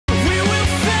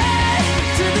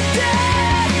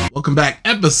Welcome back,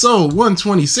 episode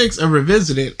 126 of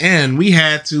Revisited, and we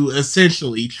had to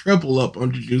essentially triple up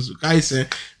on Jujutsu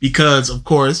Kaisen because, of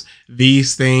course,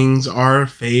 these things are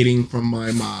fading from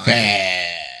my mind.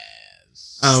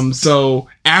 Fast. So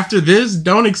after this,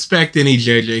 don't expect any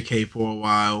JJK for a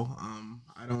while.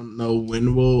 I don't know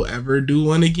when we'll ever do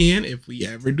one again, if we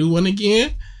ever do one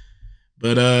again,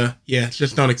 but yeah,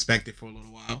 just don't expect it for a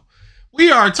little while.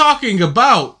 We are talking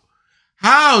about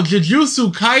how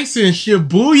Jujutsu Kaisen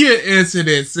Shibuya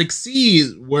incident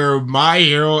succeeds where My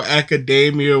Hero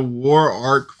Academia War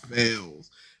Arc fails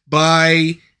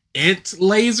by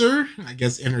EntLaiser, I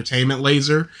guess Entertainment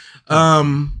Laser,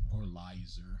 or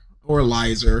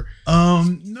Laiser.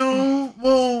 No,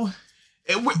 well,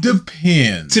 it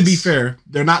depends. To be fair,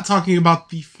 they're not talking about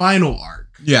the final arc.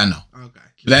 Yeah, I know. Okay.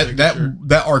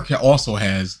 That arc also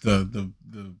has the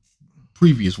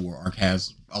previous war arc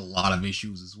has a lot of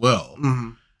issues as well.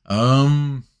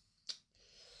 Mm-hmm.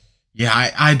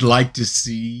 Yeah, I'd like to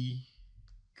see,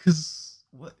 because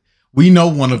we know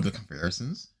one of the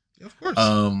comparisons, of course.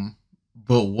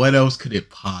 But what else could it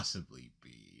possibly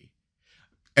be?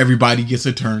 Everybody gets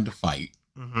a turn to fight.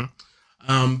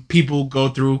 Mm-hmm. People go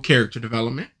through character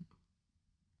development.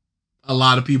 A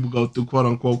lot of people go through quote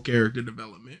unquote character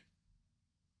development.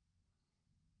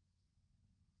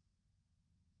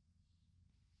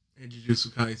 In Jujutsu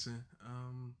Kaisen.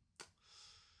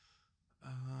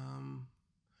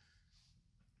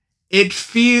 It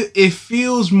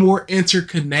feels more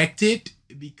interconnected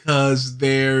because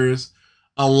there's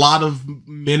a lot of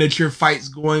miniature fights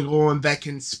going on that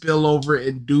can spill over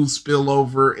and do spill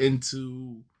over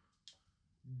into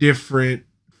different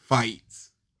fights,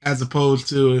 as opposed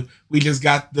to we just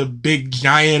got the big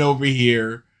giant over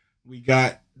here. We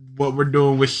got what we're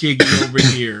doing with Shiggy over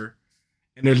here.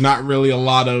 And there's not really a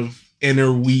lot of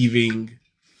interweaving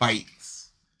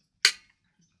fights.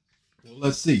 Well,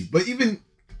 let's see. But even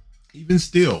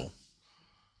still,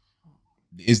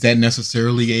 is that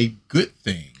necessarily a good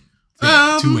thing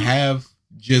to have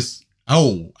just,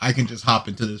 I can just hop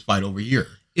into this fight over here?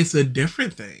 It's a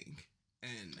different thing.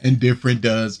 And different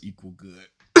does equal good.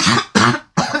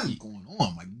 What's going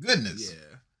on? My goodness.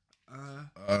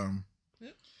 Yeah.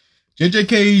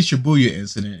 JJK Shibuya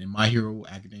incident and My Hero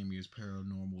Academia's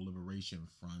Paranormal Liberation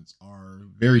fronts are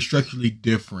very structurally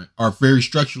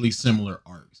similar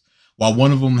arcs. While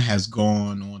one of them has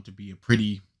gone on to be a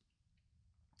pretty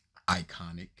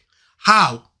iconic.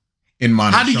 How? In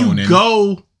Mono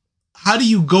Shonen. How do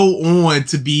you go on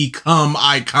to become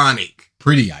iconic?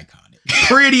 Pretty iconic.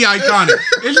 Pretty iconic.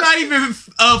 It's not even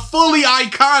fully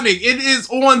iconic. It is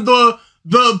on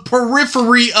the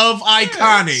periphery of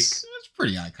iconic.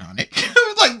 Pretty iconic.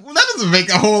 Like, well, that doesn't make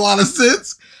a whole lot of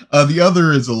sense. The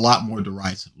other is a lot more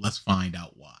derisive. Let's find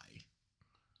out why.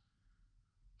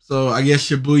 So I guess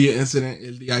Shibuya incident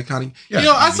is the iconic.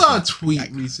 Yeah, I saw a tweet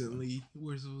recently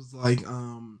where it was like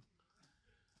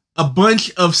a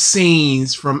bunch of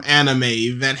scenes from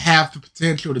anime that have the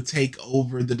potential to take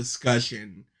over the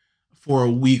discussion for a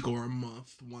week or a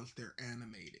month once they're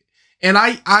animated. And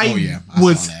I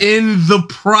was in the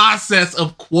process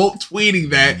of quote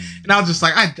tweeting that, and I was just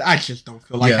like, I just don't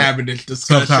feel like having this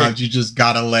discussion. Sometimes you just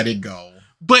gotta let it go.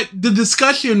 But the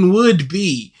discussion would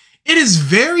be, it is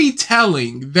very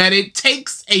telling that it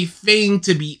takes a thing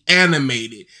to be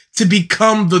animated to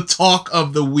become the talk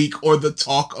of the week or the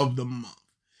talk of the month.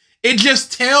 It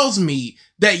just tells me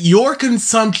that your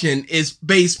consumption is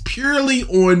based purely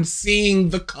on seeing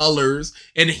the colors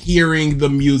and hearing the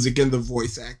music and the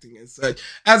voice acting and such,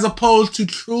 as opposed to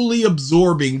truly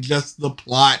absorbing just the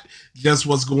plot, just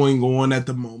what's going on at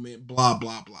the moment, blah,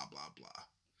 blah, blah, blah,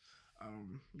 blah.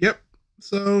 Yep.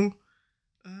 So,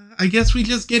 I guess we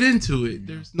just get into it.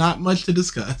 There's not much to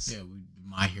discuss. Yeah,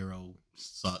 My Hero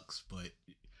sucks, but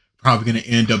probably going to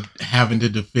end up having to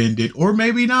defend it, or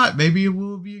maybe not. Maybe it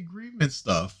will be agreement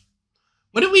stuff.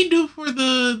 What did we do for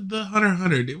the Hunter x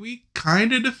Hunter? Did we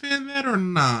kind of defend that or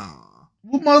nah?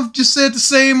 Well, Mother just said the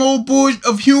same old boy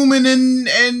of human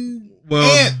and well,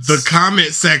 ants. The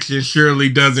comment section surely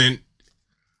doesn't.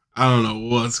 I don't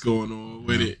know what's going on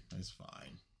with it. That's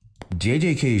fine.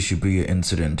 JJK's Shibuya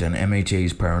incident and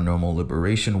MHA's Paranormal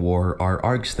Liberation War are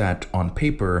arcs that, on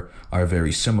paper, are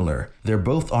very similar. They're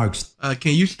both arcs.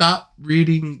 Can you stop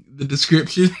reading the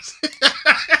descriptions?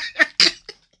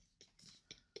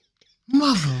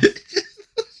 Mother.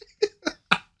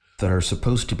 That are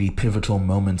supposed to be pivotal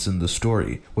moments in the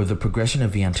story, where the progression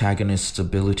of the antagonist's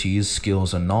abilities,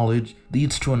 skills, and knowledge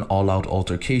leads to an all-out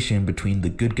altercation between the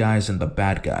good guys and the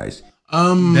bad guys.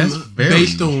 That's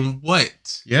based on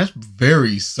what? Yeah, that's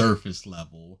very surface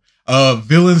level.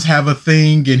 villains have a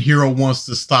thing and hero wants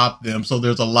to stop them, so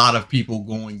there's a lot of people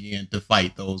going in to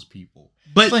fight those people.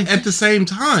 But like, at the same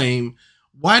time,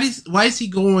 why is he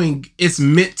going, it's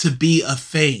meant to be a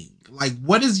thing? Like,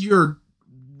 what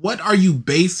are you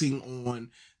basing on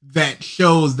that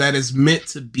shows that it's meant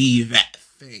to be that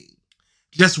thing?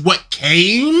 Just what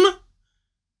came?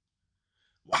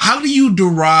 How do you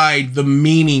deride the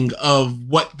meaning of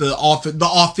what the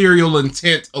authorial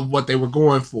intent of what they were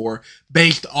going for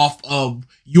based off of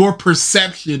your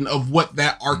perception of what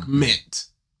that arc meant?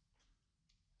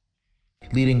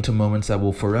 Leading to moments that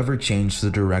will forever change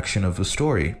the direction of the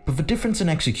story. But the difference in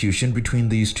execution between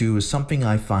these two is something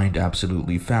I find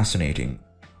absolutely fascinating.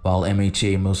 While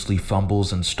MHA mostly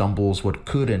fumbles and stumbles what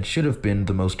could and should have been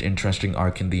the most interesting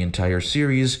arc in the entire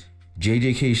series,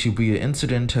 JJK Shibuya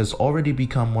Incident has already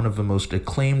become one of the most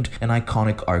acclaimed and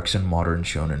iconic arcs in modern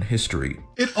shonen history.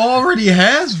 It already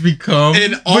has become.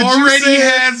 It already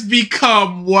has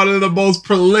become one of the most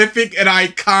prolific and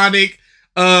iconic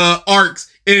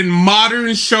arcs in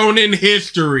modern shonen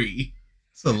history.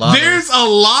 There's a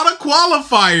lot of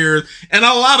qualifiers and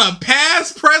a lot of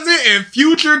past, present, and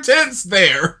future tense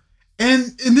there. And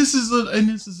this is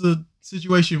a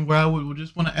situation where I would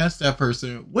just want to ask that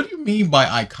person, what do you mean by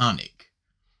iconic?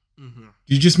 Mm-hmm.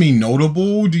 Do you just mean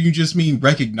notable? Do you just mean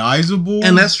recognizable?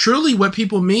 And that's truly what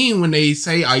people mean when they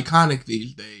say iconic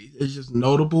these days. It's just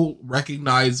notable,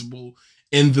 recognizable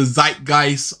in the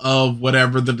zeitgeist of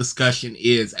whatever the discussion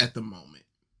is at the moment.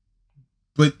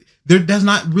 But that's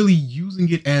not really using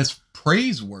it as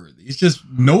praiseworthy. It's just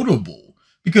notable.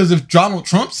 Because if Donald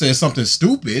Trump says something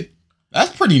stupid,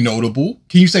 that's pretty notable.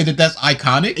 Can you say that that's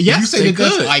iconic? Yes, if you say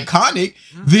that's iconic,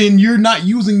 then you're not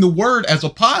using the word as a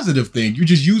positive thing. You're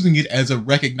just using it as a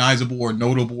recognizable or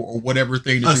notable or whatever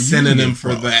thing. That's a synonym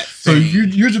for that. So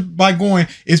you're just, by going,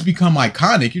 it's become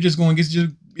iconic, you're just going,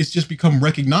 it's just become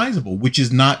recognizable, which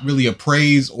is not really a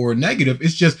praise or a negative.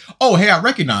 It's just, oh, hey, I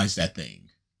recognize that thing.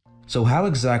 So how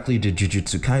exactly did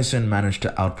Jujutsu Kaisen manage to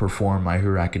outperform My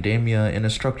Hero Academia in a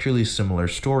structurally similar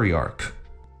story arc?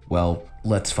 Well,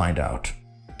 let's find out.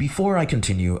 Before I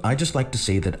continue, I'd just like to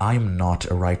say that I am not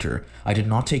a writer. I did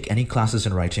not take any classes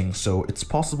in writing, so it's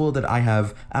possible that I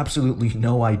have absolutely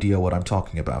no idea what I'm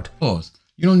talking about. Pause.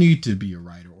 You don't need to be a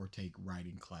writer or take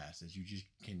writing classes. You just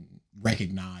can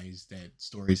recognize that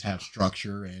stories have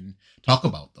structure and talk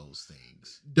about those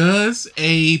things. Does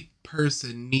a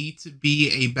person need to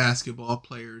be a basketball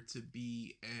player to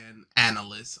be an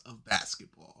analyst of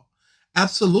basketball?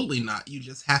 Absolutely not. You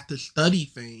just have to study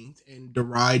things and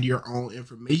derive your own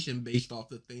information based off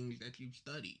the things that you've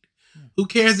studied. Who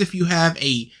cares if you have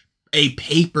a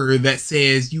paper that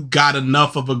says you got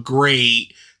enough of a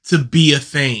grade to be a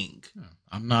thing?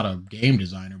 I'm not a game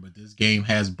designer, but this game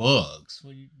has bugs.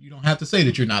 Well, you don't have to say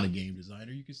that you're not a game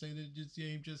designer. You can say that this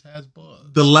game just has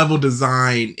bugs. The level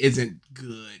design isn't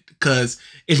good because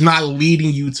it's not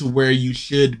leading you to where you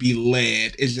should be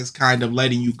led. It's just kind of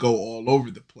letting you go all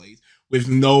over the place with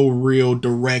no real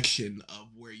direction of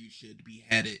where you should be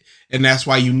headed. And that's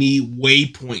why you need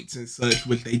waypoints and such,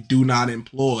 which they do not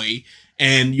employ.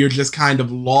 And you're just kind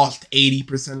of lost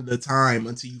 80% of the time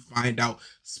until you find out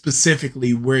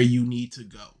specifically where you need to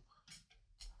go.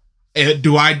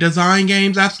 Do I design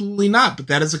games? Absolutely not. But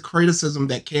that is a criticism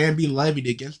that can be levied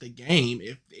against the game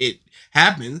if it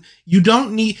happens. You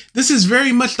don't need... This is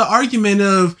very much the argument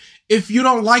of, if you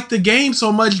don't like the game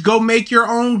so much, go make your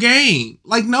own game.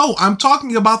 Like, no, I'm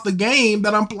talking about the game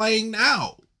that I'm playing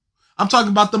now. I'm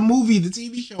talking about the movie, the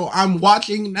TV show I'm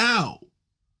watching now.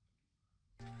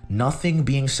 Nothing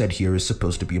being said here is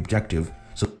supposed to be objective,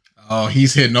 so... Oh,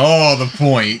 he's hitting all the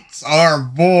points. Our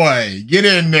boy, get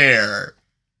in there.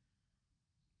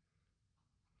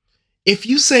 If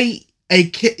you say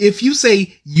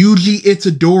Yuji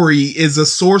Itadori is a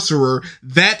sorcerer,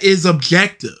 that is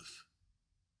objective.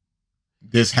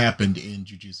 This happened in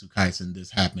Jujutsu Kaisen.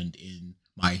 This happened in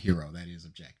My Hero. That is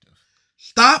objective.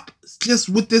 Stop just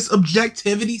with this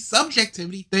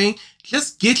subjectivity thing.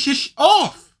 Just get your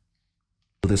off.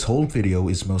 This whole video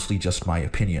is mostly just my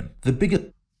opinion. The biggest...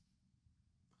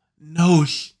 No,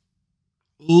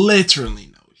 literally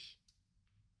no.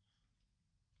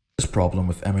 This problem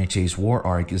with MHA's war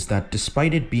arc is that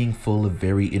despite it being full of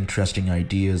very interesting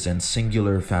ideas and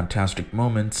singular fantastic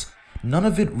moments, none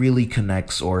of it really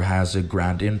connects or has a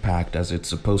grand impact as it's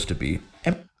supposed to be.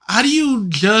 How do you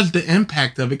judge the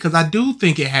impact of it? Because I do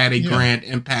think it had a grand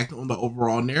impact on the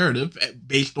overall narrative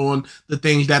based on the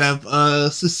things that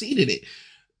have succeeded it.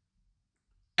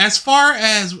 As far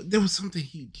as, there was something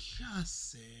he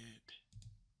just said.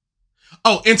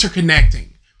 Oh,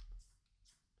 interconnecting.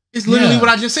 It's literally what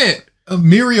I just said.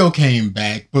 Mirio came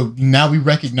back, but now we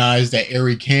recognize that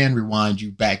Eri can rewind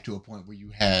you back to a point where you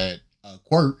had a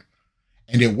quirk,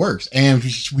 and it works. And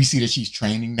we see that she's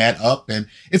training that up, and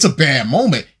it's a bad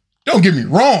moment. Don't get me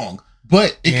wrong,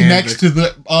 but it connects to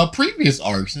the previous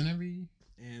arcs and every.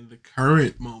 And the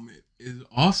current moment is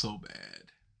also bad.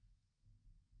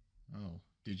 Oh,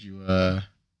 did you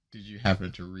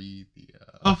happen to read the?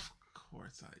 Of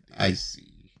course I did. I see.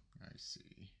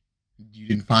 You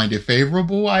didn't find it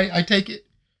favorable, I take it?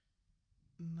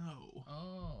 No.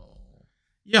 Oh.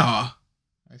 Yeah.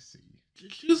 I see.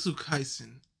 Jujutsu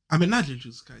Kaisen. I mean, not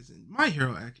Jujutsu Kaisen. My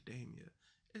Hero Academia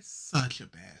is such a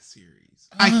bad series.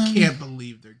 I can't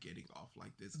believe they're getting off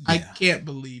like this. Yeah. I can't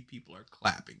believe people are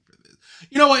clapping for this.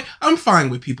 You know what? I'm fine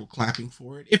with people clapping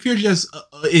for it. If you're just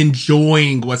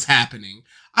enjoying what's happening,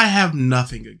 I have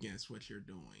nothing against what you're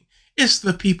doing. It's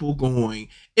the people going.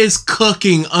 It's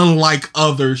cooking unlike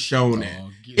other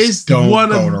shonen. It's don't one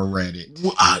go of to Reddit.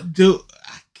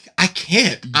 I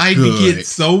can't. I get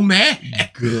so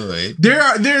mad. Good.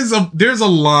 There's a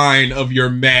line of you're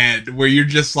mad where you're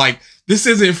just like, this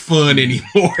isn't fun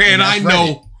anymore. And I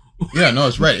know. Reddit. Yeah, no,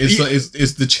 it's Reddit.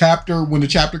 It's the chapter when the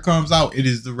chapter comes out. It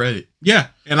is the Reddit. Yeah,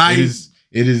 and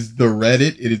It is the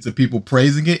Reddit. It is the people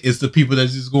praising it. It's the people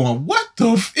that's just going, what the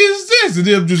f is this? And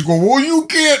them just going, well, you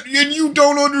can't, and you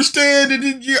don't understand, and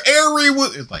then your area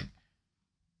was. It's like,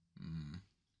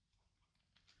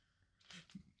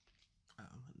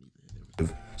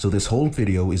 So this whole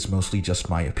video is mostly just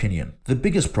my opinion. The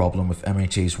biggest problem with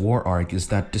MHA's war arc is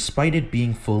that despite it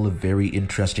being full of very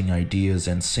interesting ideas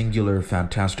and singular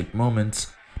fantastic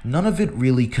moments, none of it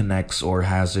really connects or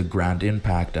has a grand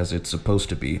impact as it's supposed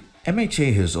to be.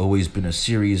 MHA has always been a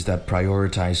series that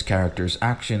prioritized characters'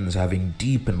 actions having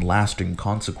deep and lasting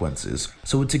consequences,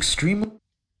 so it's extremely...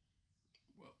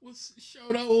 What's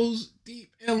Shoto's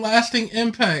deep and lasting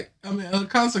impact?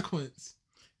 Consequence.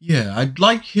 Yeah, I'd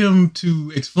like him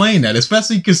to explain that,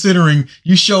 especially considering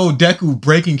you show Deku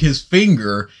breaking his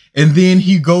finger, and then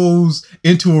he goes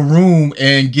into a room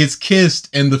and gets kissed,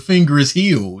 and the finger is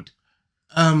healed.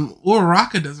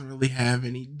 Uraraka doesn't really have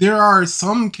any. There are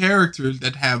some characters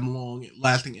that have long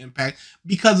lasting impact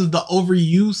because of the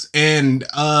overuse and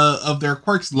of their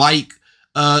quirks, like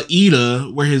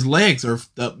Ida, where his legs are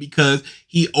up because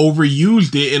he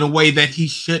overused it in a way that he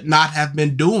should not have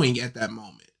been doing at that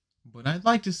moment. But I'd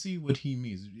like to see what he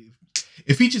means.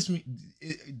 If he just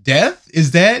death,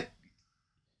 is that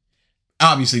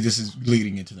obviously this is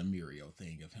leading into the Mirio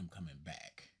thing of him coming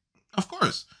back. Of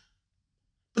course.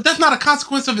 But that's not a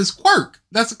consequence of his quirk.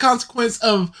 That's a consequence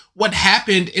of what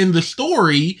happened in the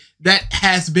story that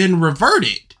has been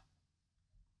reverted.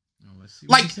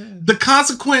 Like the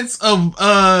consequence of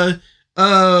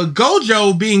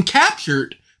Gojo being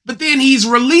captured, but then he's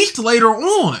released later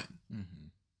on. Mm-hmm.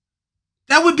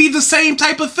 That would be the same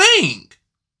type of thing.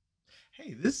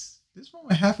 Hey, this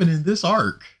moment happened in this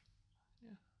arc.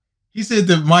 He said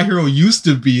that My Hero used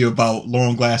to be about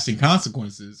long-lasting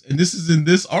consequences, and this is in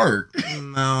this arc.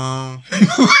 No.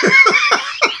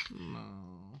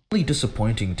 Really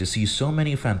disappointing to see so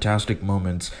many fantastic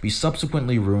moments be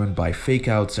subsequently ruined by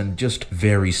fake-outs and just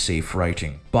very safe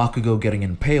writing. Bakugo getting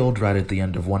impaled right at the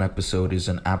end of one episode is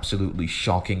an absolutely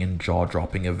shocking and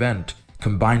jaw-dropping event.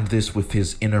 Combine this with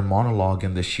his inner monologue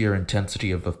and the sheer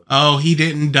intensity of Oh, he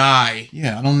didn't die.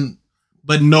 Yeah, I don't...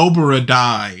 But Nobara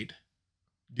died.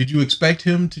 Did you expect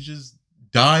him to just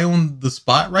die on the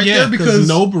spot right there? Because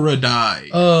Nobara died.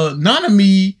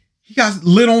 Nanami, he got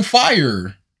lit on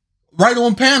fire right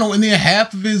on panel, and then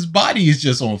half of his body is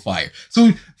just on fire.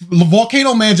 So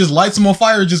Volcano Man just lights him on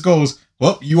fire and just goes,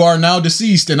 well, you are now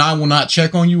deceased, and I will not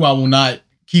check on you. I will not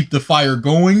keep the fire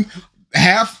going.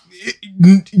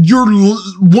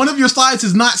 One of your sides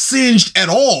is not singed at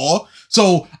all.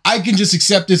 So I can just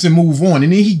accept this and move on.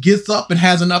 And then he gets up and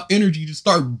has enough energy to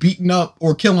start beating up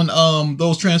or killing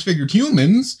those transfigured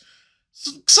humans.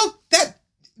 So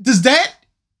is that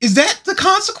the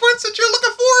consequence that you're looking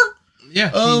for? Yeah,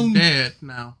 he's dead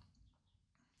now.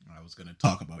 I was gonna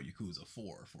talk about Yakuza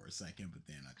 4 for a second, but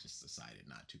then I just decided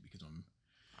not to because I'm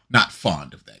not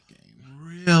fond of that game.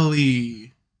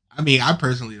 Really? I mean, I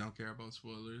personally don't care about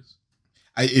spoilers.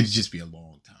 It'd just be a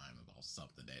long time about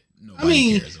something that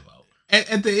nobody cares about.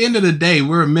 At the end of the day,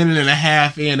 we're a minute and a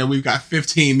half in and we've got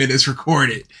 15 minutes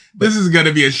recorded. This is going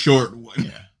to be a short one.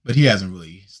 Yeah, but he hasn't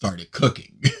really started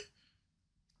cooking.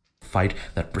 Fight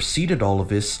that preceded all of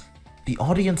this, the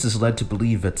audience is led to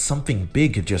believe that something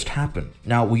big had just happened.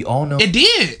 Now, we all know... It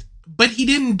did, but he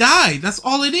didn't die. That's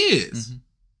all it is.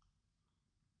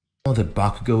 know that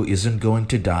Bakugo isn't going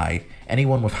to die.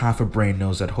 Anyone with half a brain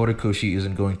knows that Horikoshi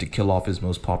isn't going to kill off his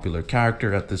most popular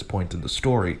character at this point in the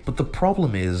story. But the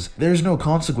problem is, there's no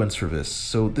consequence for this,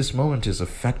 so this moment is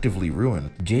effectively ruined.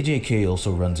 JJK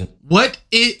also runs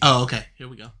Oh, okay. Here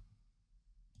we go.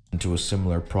 Into a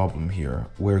similar problem here,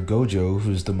 where Gojo,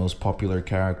 who's the most popular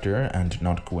character and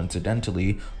not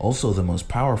coincidentally also the most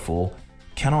powerful,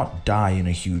 cannot die in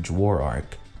a huge war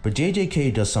arc. But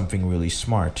JJK does something really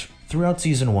smart. Throughout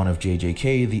season 1 of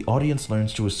JJK, the audience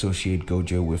learns to associate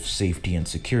Gojo with safety and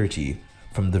security.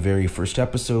 From the very first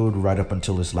episode right up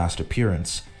until his last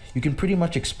appearance, you can pretty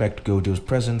much expect Gojo's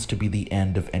presence to be the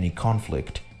end of any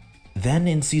conflict. Then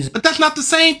in season— But that's not the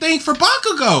same thing for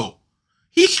Bakugo.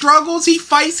 He struggles, he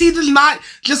fights, he does not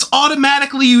just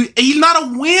automatically, he's not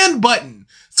a win button.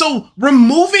 So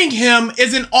removing him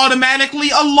isn't automatically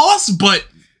a loss button.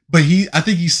 But I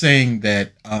think he's saying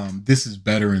that this is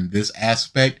better in this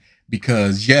aspect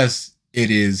because yes, it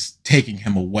is taking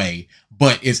him away,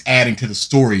 but it's adding to the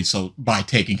story. So by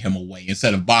taking him away,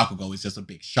 instead of Bakugo, it's just a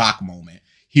big shock moment.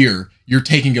 Here, you're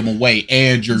taking him away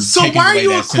and you're so taking why are away you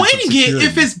that sense of equating it security.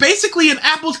 if it's basically an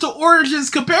apples to oranges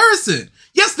comparison?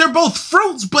 Yes, they're both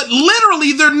fruits, but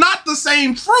literally they're not the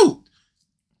same fruit.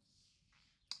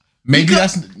 Maybe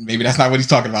that's not what he's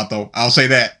talking about though. I'll say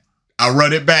that. I'll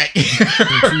run it back.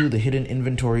 the hidden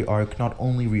inventory arc not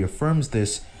only reaffirms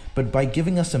this, but by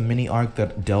giving us a mini arc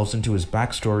that delves into his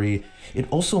backstory, it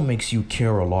also makes you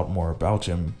care a lot more about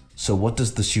him. So what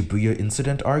does the Shibuya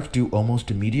incident arc do almost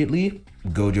immediately?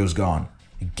 Gojo's gone.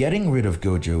 Getting rid of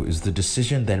Gojo is the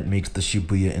decision that makes the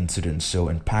Shibuya incident so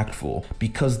impactful,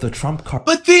 because the trump card—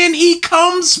 But then he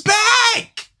comes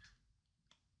back!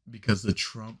 Because the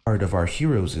trump card of our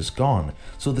heroes is gone,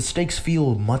 so the stakes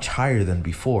feel much higher than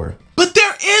before. But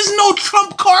there is no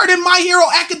trump card in My Hero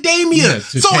Academia!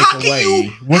 to so take how away. can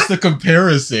you— What's the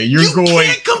comparison? You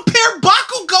can't compare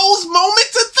Bakugo's moment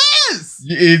to this!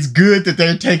 It's good that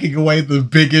they're taking away the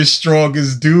biggest,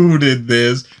 strongest dude in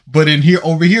this, but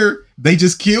over here, they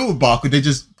just killed Bakugo. They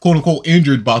just quote unquote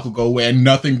injured Bakugo and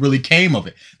nothing really came of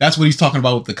it. That's what he's talking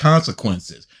about with the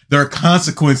consequences. There are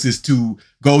consequences to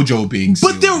Gojo being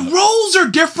sealed. But their roles are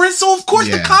different, so of course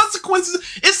the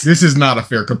consequences— This is not a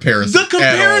fair comparison. The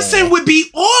comparison would be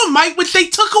All Might, which they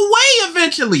took away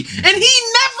eventually, and he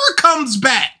never comes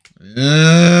back.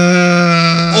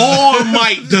 All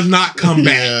Might does not come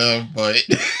back. Yeah, but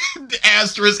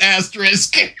asterisk.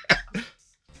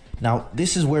 Now,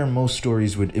 this is where most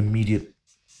stories would immediately—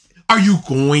 Are you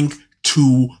going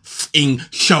to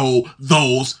show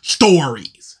those stories?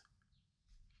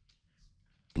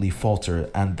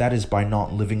 falter, and that is by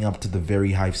not living up to the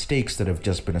very high stakes that have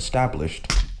just been established.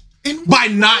 And by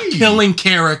not killing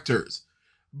characters.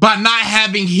 By not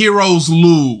having heroes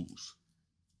lose.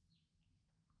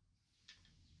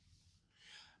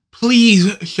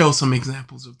 Please show some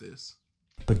examples of this.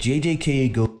 But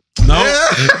JJK go—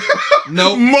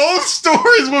 No. Most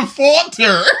stories would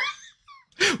falter.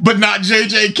 But not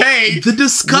JJK. The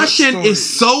discussion is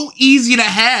so easy to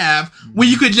have when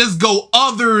you could just go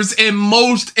others and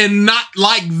most and not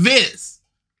like this.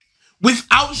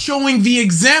 Without showing the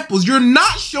examples. You're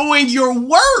not showing your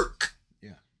work.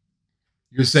 Yeah.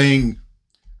 You're saying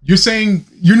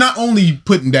you're not only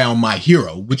putting down My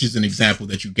Hero, which is an example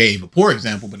that you gave, a poor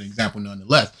example, but an example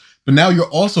nonetheless. But now you're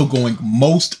also going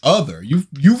most other.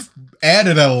 You've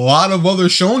added a lot of other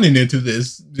shonen into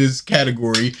this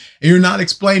category, and you're not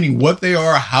explaining what they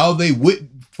are, how they would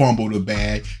fumble the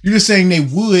bag. You're just saying they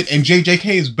would, and JJK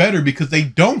is better because they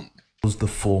don't. Goes the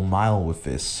full mile with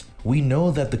this. We know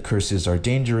that the curses are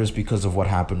dangerous because of what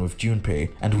happened with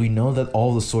Junpei, and we know that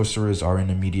all the sorcerers are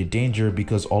in immediate danger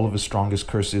because all of the strongest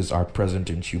curses are present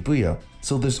in Shibuya.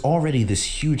 So there's already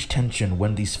this huge tension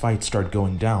when these fights start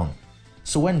going down.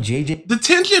 So when The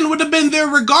tension would have been there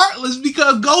regardless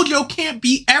because Gojo can't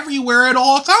be everywhere at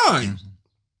all times.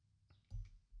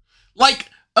 Like,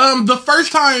 the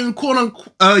first time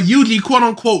Yuji quote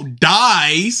unquote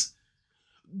dies,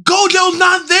 Gojo's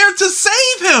not there to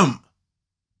save him.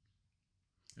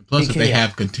 And plus, if they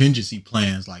have contingency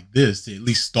plans like this to at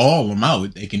least stall them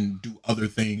out, they can do other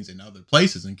things in other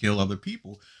places and kill other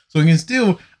people. So they can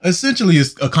still essentially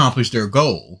accomplish their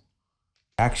goal.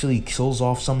 Actually kills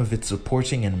off some of its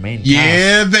supporting and main cast.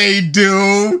 Yeah, they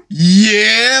do.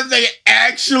 Yeah, they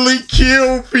actually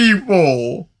kill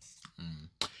people.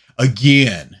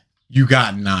 Again, you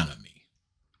got Nanami.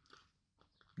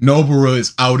 Nobara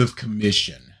is out of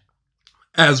commission.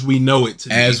 As we know it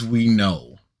today. As we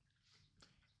know.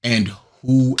 And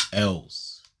who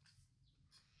else?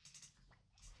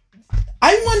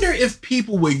 I wonder if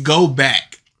people would go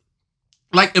back.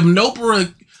 Like if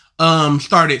Nobara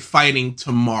started fighting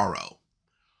tomorrow,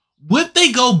 would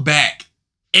they go back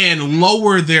and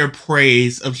lower their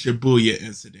praise of Shibuya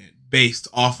incident based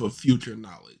off of future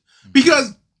knowledge?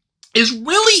 Because it's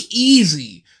really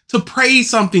easy to praise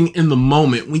something in the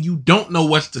moment when you don't know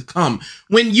what's to come.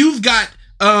 When you've got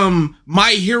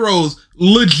My Hero's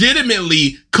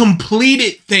legitimately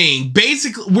completed thing.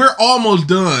 Basically, we're almost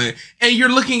done. And you're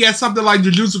looking at something like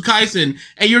Jujutsu Kaisen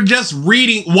and you're just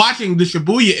watching the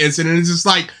Shibuya incident. It's just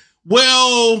like,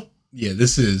 well... Yeah,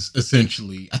 this is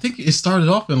essentially, I think it started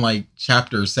off in like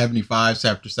chapter 75,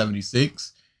 chapter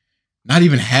 76. Not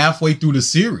even halfway through the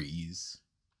series.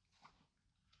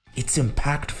 It's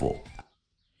impactful.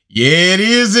 Yeah, it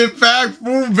is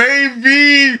impactful,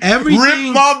 baby. Everything.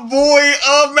 Rip my boy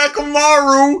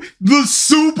Mechamaru, the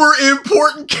super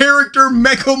important character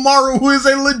Mechamaru, who is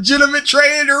a legitimate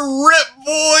trainer. Rip,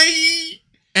 boy.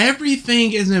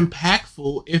 Everything is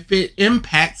impactful if it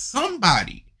impacts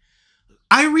somebody.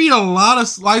 I read a lot of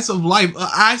slice of life.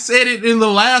 I said it in the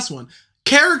last one.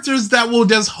 Characters that will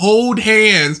just hold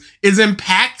hands is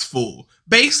impactful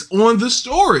based on the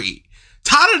story.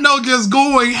 Tadano just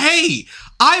going, hey,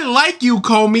 I like you,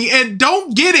 Komi, and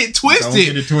don't get it twisted. Don't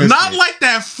get it twisted. Not like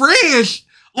that French,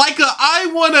 like a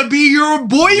I want to be your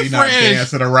boyfriend. We're not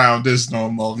dancing around this no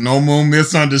more. No more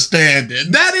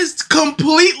misunderstanding. That is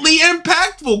completely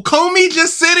impactful. Komi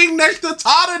just sitting next to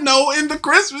Tadano in the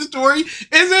Christmas story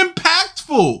is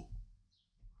impactful.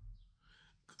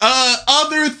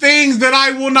 Other things that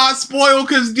I will not spoil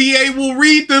because DA will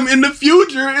read them in the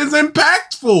future is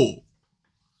impactful.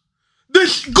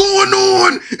 This going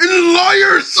on in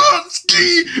Liar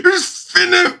Satsuki is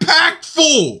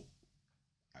impactful.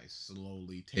 I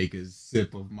slowly take a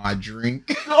sip of my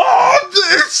drink. Oh,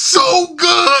 it's so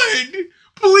good.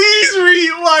 Please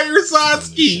read Liar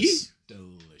Satsuki.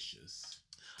 Delicious.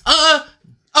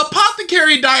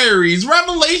 Apothecary Diaries.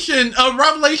 Revelation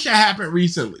happened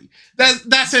recently.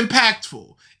 That's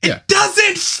impactful. It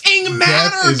doesn't matter.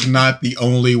 Death is not the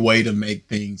only way to make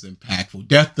things impactful.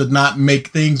 Death does not make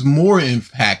things more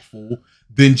impactful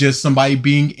than just somebody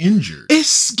being injured.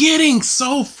 It's getting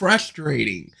so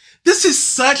frustrating. This is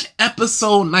such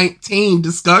episode 19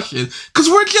 discussion because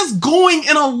we're just going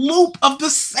in a loop of the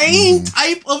same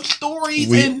type of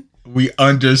stories. We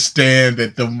understand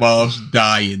that the mobs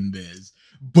die in this,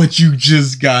 but you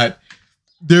just got,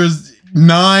 there's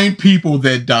 9 people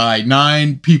that died,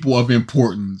 9 people of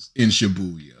importance in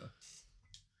Shibuya.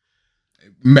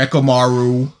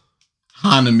 Mechamaru,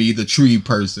 Hanami, the tree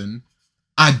person.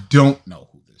 I don't know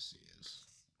who this is.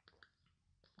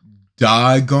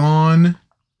 Daigon,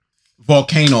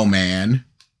 Volcano Man,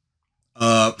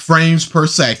 Frames Per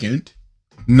Second,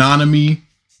 Nanami,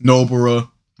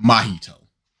 Nobara, Mahito.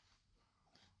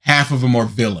 Half of them are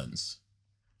villains.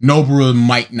 Nobara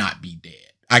might not be dead.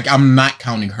 I'm not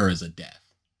counting her as a death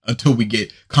until we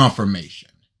get confirmation.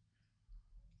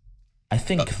 I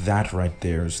think that right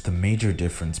there is the major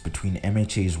difference between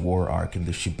MHA's war arc and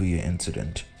the Shibuya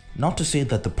incident. Not to say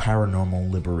that the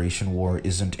Paranormal Liberation War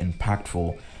isn't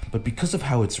impactful, but because of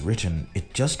how it's written,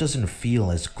 it just doesn't feel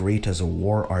as great as a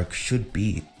war arc should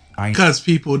be. Because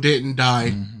people didn't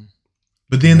die.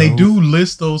 But then they do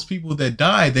list those people that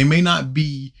died. They may not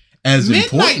be as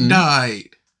important. Midnight died.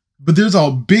 But there's a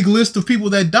big list of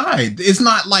people that died. It's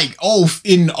not like, oh,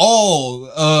 in all,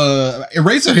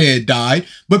 Eraserhead died,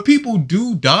 but people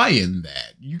do die in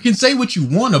that. You can say what you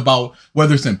want about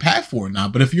whether it's impactful or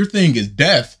not, but if your thing is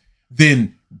death,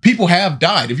 then people have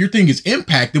died. If your thing is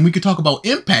impact, then we could talk about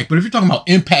impact. But if you're talking about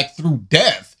impact through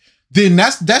death, then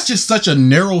that's just such a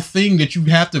narrow thing that you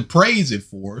have to praise it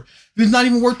for. It's not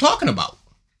even worth talking about.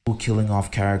 Killing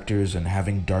off characters and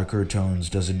having darker tones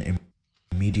doesn't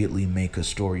immediately make a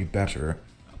story better,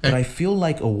 but I feel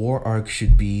like a war arc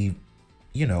should be,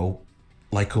 you know,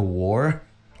 like a war,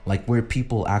 like where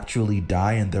people actually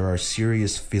die and there are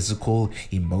serious physical,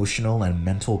 emotional, and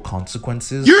mental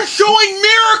consequences. You're showing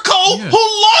Miracle,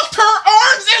 who lost her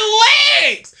arms and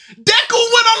legs. Deku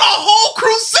went on a whole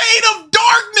crusade of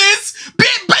darkness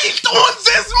based on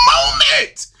this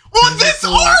moment. On this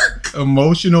arc!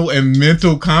 Emotional and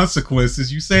mental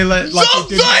consequences. You say like the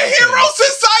hero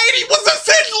society was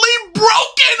essentially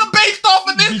broken based off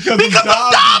of this because of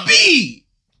Dabi.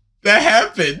 That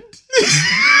happened.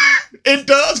 It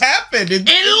does happen. And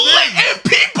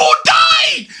people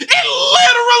died. It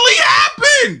literally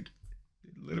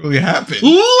happened.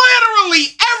 Literally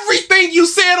everything you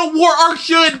said a war arc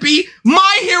should be,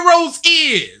 My Heroes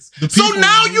is. So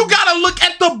now you gotta look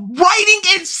at the writing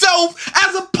itself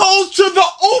as opposed to the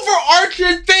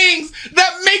overarching things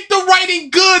that make the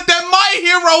writing good that My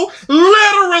Hero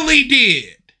literally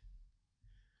did.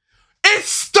 It's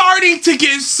starting to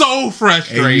get so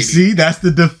frustrating. And you see, that's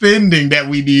the defending that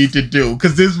we need to do.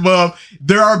 Because this month,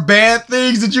 there are bad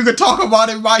things that you can talk about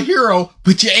in My Hero,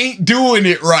 but you ain't doing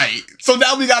it right. So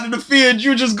now we got to defend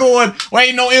you just going, well,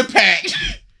 ain't no impact.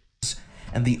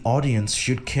 And the audience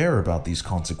should care about these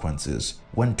consequences.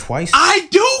 When twice I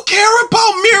do care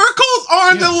about Miracle's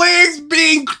arms and legs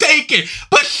being taken,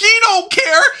 but she don't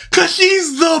care because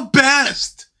she's the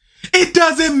best. It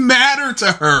doesn't matter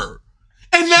to her.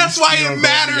 And that's why it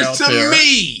matters to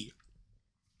me.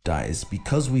 Dies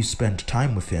because we spent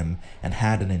time with him and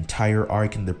had an entire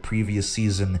arc in the previous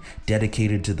season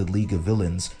dedicated to the League of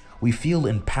Villains, we feel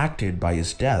impacted by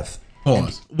his death.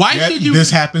 Pause. Why should you?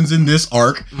 This happens in this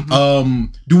arc.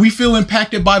 Do we feel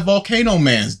impacted by Volcano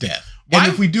Man's death? And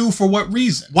if we do, for what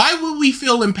reason? Why would we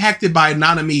feel impacted by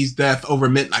Nanami's death over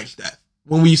Midnight's death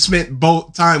when we spent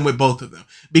both time with both of them?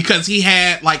 Because he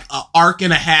had like an arc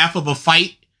and a half of a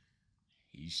fight.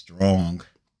 He's strong.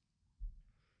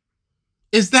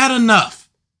 Is that enough?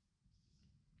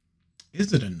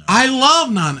 Is it enough? I love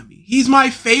Nanami. He's my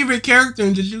favorite character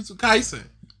in Jujutsu Kaisen.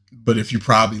 But if you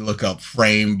probably look up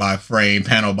frame by frame,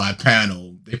 panel by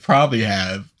panel, they probably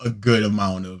have a good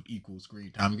amount of equal screen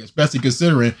time, especially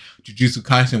considering Jujutsu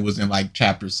Kaisen was in like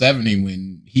chapter 70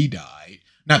 when he died.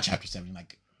 Not chapter 70,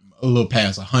 like a little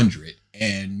past 100.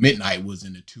 And Midnight was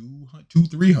in the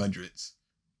 300s.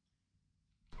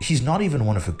 He's not even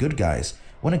one of the good guys.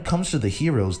 When it comes to the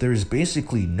heroes, there is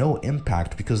basically no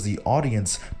impact because the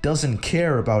audience doesn't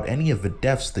care about any of the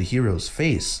deaths the heroes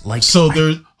face. Like, so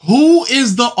there's who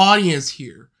is the audience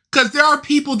here? Because there are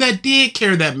people that did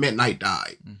care that Midnight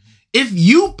died. If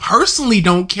you personally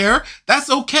don't care, that's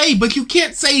okay, but you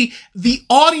can't say the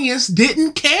audience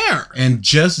didn't care. And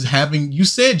just having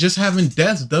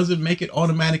deaths doesn't make it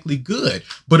automatically good.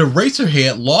 But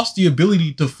Eraserhead lost the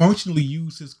ability to functionally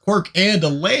use his quirk and a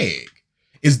leg.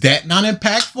 Is that not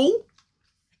impactful?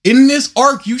 In this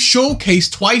arc, you showcase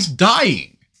twice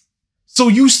dying. So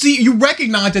you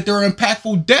recognize that there are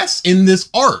impactful deaths in this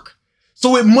arc.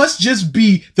 So it must just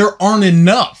be there aren't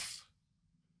enough.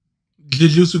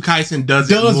 Jujutsu Kaisen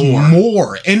does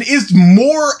more. And it's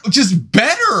more just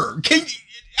better.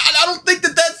 I don't think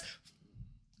that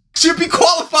should be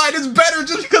qualified as better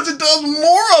just because it does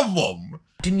more of them.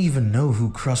 Didn't even know who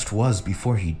Crust was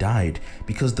before he died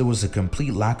because there was a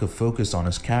complete lack of focus on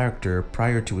his character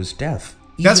prior to his death.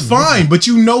 That's fine, but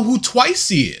you know who Twice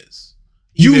is.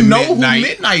 You know who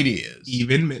Midnight is.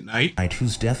 Even Midnight.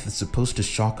 Whose death is supposed to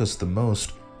shock us the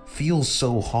most feels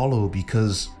so hollow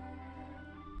because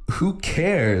who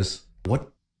cares?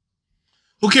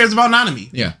 Who cares about Nanami?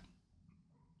 Yeah.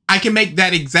 I can make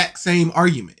that exact same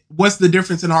argument. What's the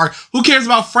difference in our... Who cares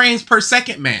about frames per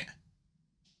second, man?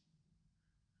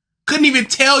 Couldn't even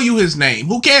tell you his name.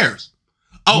 Who cares?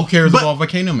 Who cares about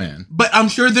Volcano Man? But I'm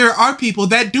sure there are people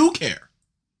that do care.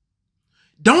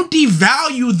 Don't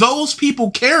devalue those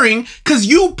people caring because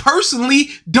you personally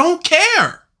don't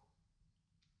care.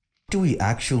 What do we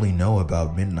actually know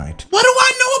about Midnight? What do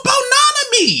I know about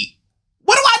Nanami?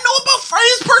 What do I know about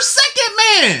frames per second,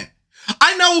 man?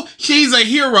 I know she's a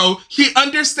hero. She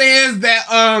understands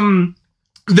that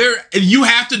you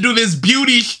have to do this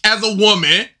beauty as a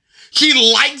woman. She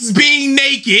likes being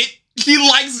naked. She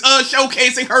likes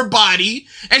showcasing her body,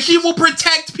 and she will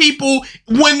protect people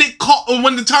when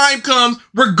the time comes,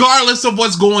 regardless of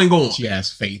what's going on. She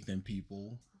has faith in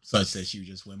people, such that she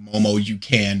just went, Momo, you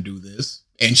can do this,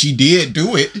 and she did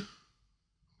do it.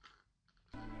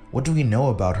 What do we know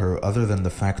about her other than the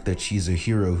fact that she's a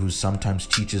hero who sometimes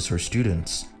teaches her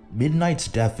students? Midnight's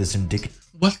death is indicative.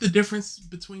 What's the difference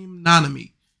between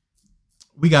Nanami?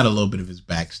 We got a little bit of his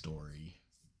backstory.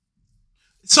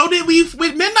 So did we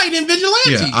with Midnight and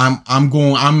Vigilante. Yeah,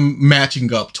 I'm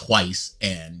matching up Twice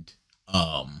and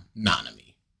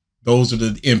Nanami. Those are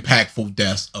the impactful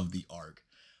deaths of the arc.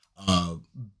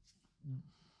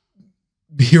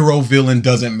 Hero villain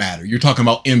doesn't matter. You're talking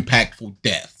about impactful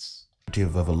deaths.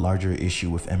 Of a larger issue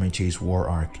with MHA's war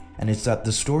arc, and it's that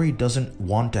the story doesn't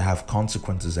want to have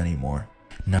consequences anymore.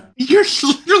 No. You're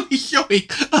literally showing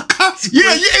a consequence.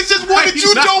 Yeah, it's just one that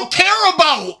you don't care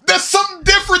about. That's something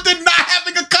different than not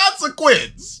having a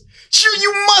consequence. Sure,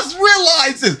 you must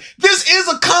realize this. This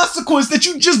is a consequence that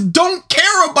you just don't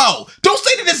care about. Don't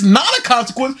say that it's not a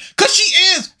consequence, because she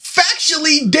is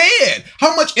factually dead.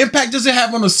 How much impact does it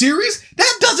have on the series?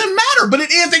 That doesn't matter, but it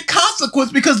is a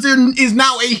consequence because there is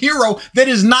now a hero that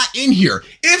is not in here.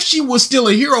 If she was still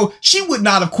a hero, she would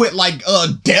not have quit like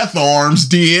Death Arms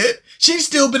did. She's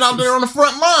still been out there on the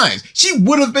front lines. She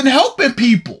would have been helping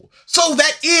people. So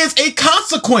that is a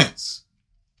consequence.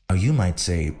 Now you might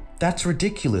say, that's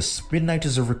ridiculous. Midnight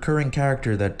is a recurring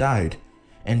character that died.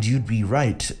 And you'd be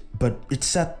right, but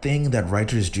it's that thing that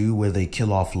writers do where they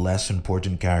kill off less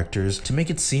important characters to make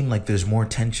it seem like there's more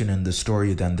tension in the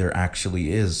story than there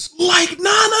actually is. Like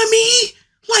Nanami?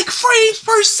 Like frames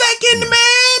per second,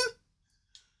 man?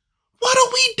 What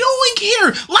are we doing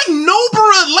here? Like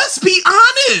Nobara, let's be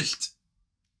honest.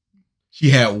 She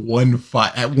had one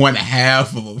fight, one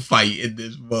half of a fight in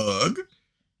this mug.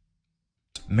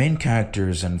 Main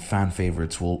characters and fan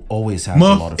favorites will always have a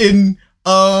lot of...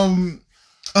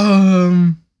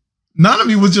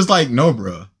 Nanami was just like, no,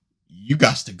 bro, you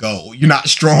got to go. You're not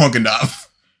strong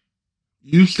enough.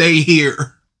 You stay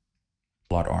here.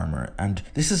 Plot armor, and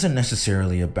this isn't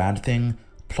necessarily a bad thing.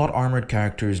 Plot armored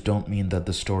characters don't mean that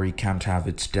the story can't have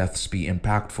its deaths be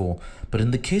impactful, but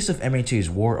in the case of MHA's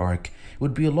war arc, it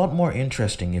would be a lot more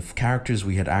interesting if characters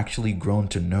we had actually grown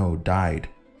to know died.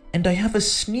 And I have a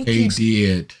sneaky... They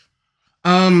did.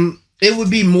 It would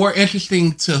be more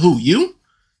interesting to who? You?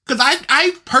 Because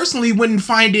I personally wouldn't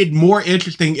find it more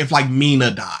interesting if like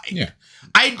Mina died. Yeah.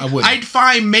 I'd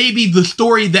find maybe the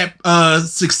story that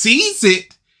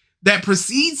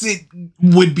precedes it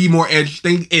would be more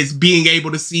interesting, is being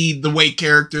able to see the way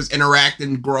characters interact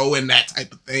and grow and that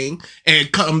type of thing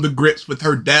and come to grips with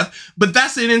her death. But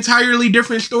that's an entirely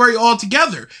different story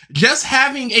altogether. Just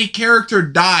having a character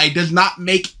die does not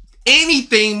make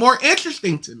anything more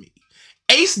interesting to me.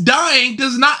 Ace dying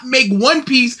does not make One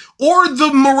Piece or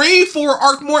the Marineford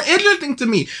arc more interesting to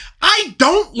me. I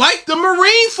don't like the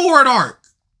Marineford arc.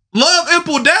 Love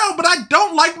Impel Down, but I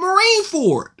don't like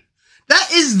Marineford. That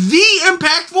is the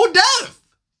impactful death.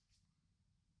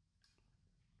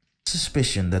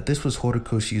 Suspicion that this was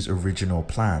Horikoshi's original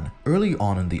plan. Early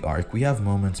on in the arc, we have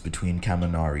moments between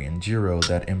Kaminari and Jiro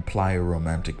that imply a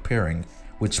romantic pairing,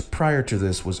 which prior to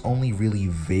this was only really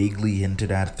vaguely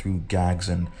hinted at through gags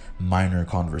and minor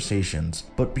conversations.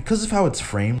 But because of how it's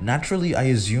framed, naturally I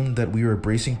assumed that we were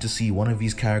bracing to see one of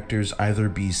these characters either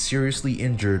be seriously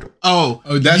injured.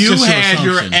 That's you just had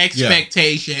your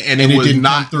expectation and it was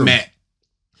not met.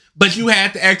 But you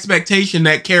had the expectation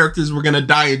that characters were going to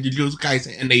die in Jujutsu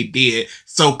Kaisen, and they did,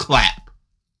 so clap.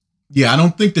 Yeah, I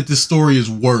don't think that this story is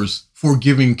worse for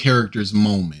giving characters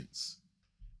moments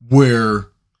where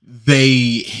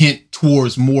they hint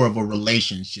towards more of a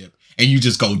relationship and you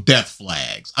just go death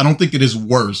flags. I don't think it is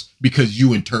worse because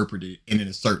you interpret it in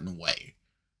a certain way.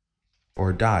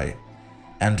 Or die.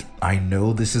 And I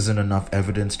know this isn't enough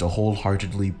evidence to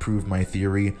wholeheartedly prove my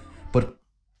theory, but...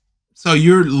 So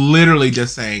you're literally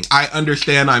just saying, I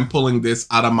understand I'm pulling this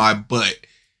out of my butt,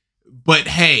 but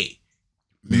hey,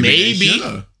 maybe.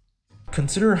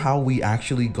 Consider how we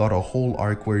actually got a whole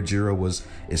arc where Jiro was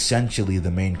essentially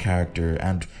the main character,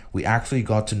 and we actually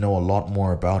got to know a lot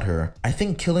more about her. I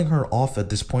think killing her off at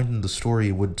this point in the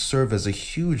story would serve as a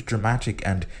huge dramatic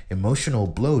and emotional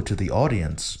blow to the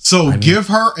audience. So give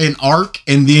her an arc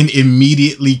and then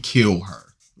immediately kill her.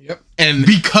 Yep. And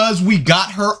because we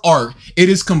got her arc, it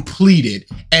is completed,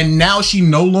 and now she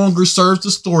no longer serves the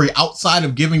story outside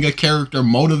of giving a character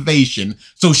motivation,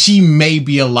 so she may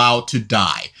be allowed to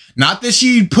die. Not that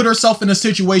she put herself in a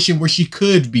situation where she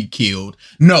could be killed.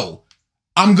 No,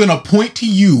 I'm going to point to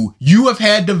you. You have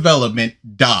had development.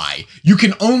 Die. You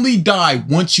can only die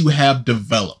once you have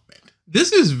development.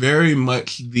 This is very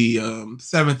much the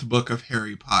 7th book of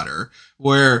Harry Potter,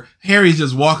 where Harry's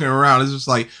just walking around. It's just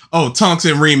like, oh, Tonks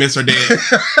and Remus are dead.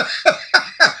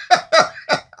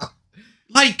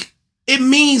 Like, it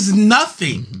means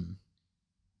nothing. Mm-hmm.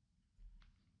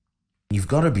 You've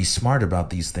got to be smart about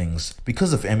these things.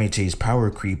 Because of MHA's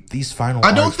power creep, these final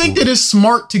I don't think that it's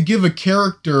smart to give a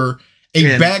character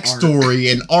a backstory,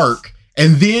 an arc,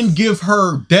 and then give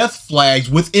her death flags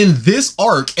within this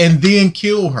arc and then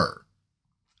kill her.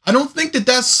 I don't think that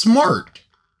that's smart.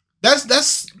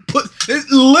 It's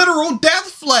literal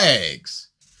death flags.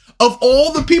 Of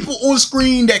all the people on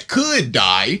screen that could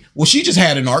die, well, she just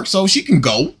had an arc, so she can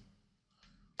go.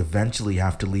 Eventually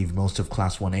have to leave most of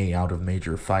Class 1A out of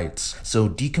major fights, so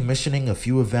decommissioning a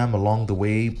few of them along the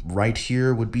way right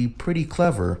here would be pretty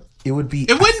clever. It wouldn't be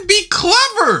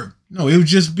clever. No, it would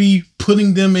just be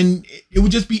putting them in, it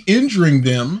would just be injuring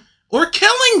them. Or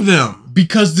killing them.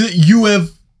 Because in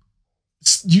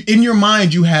your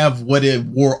mind, you have what a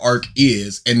war arc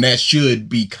is, and that should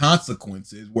be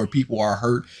consequences where people are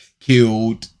hurt,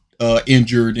 killed,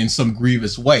 injured in some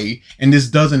grievous way, and this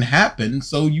doesn't happen,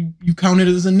 so you count it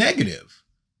as a negative.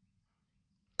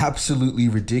 Absolutely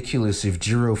ridiculous if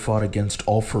Jiro fought against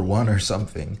All For One or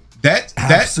something. That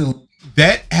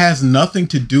has nothing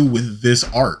to do with this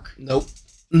arc. Nope.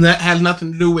 That has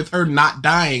nothing to do with her not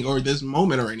dying or this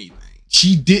moment or anything.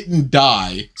 She didn't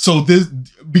die, so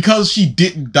because she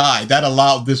didn't die, that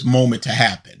allowed this moment to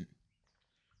happen.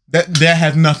 That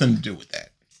has nothing to do with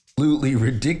that. Absolutely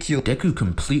ridiculous. Deku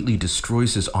completely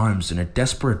destroys his arms in a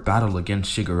desperate battle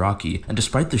against Shigaraki, and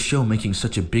despite the show making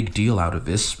such a big deal out of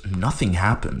this, nothing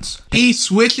happens. He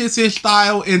switches his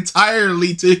style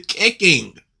entirely to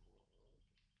kicking.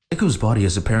 Deku's body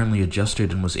has apparently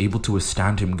adjusted and was able to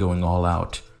withstand him going all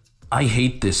out. I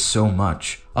hate this so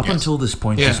much. Up until this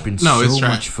point, there's been so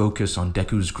much focus on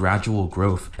Deku's gradual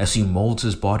growth as he molds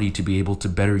his body to be able to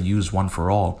better use One for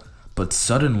All. But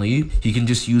suddenly, he can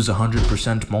just use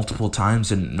 100% multiple times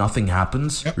and nothing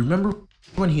happens? Remember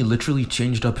when he literally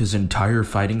changed up his entire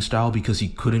fighting style because he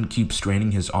couldn't keep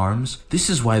straining his arms? This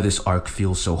is why this arc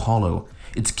feels so hollow.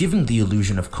 It's giving the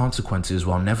illusion of consequences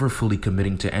while never fully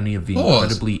committing to any of the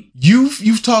incredibly...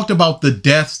 You've talked about the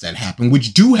deaths that happen,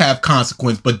 which do have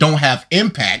consequence but don't have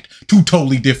impact. Two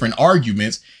totally different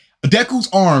arguments. Deku's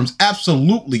arms,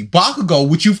 absolutely. Bakugo,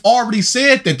 which you've already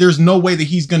said that there's no way that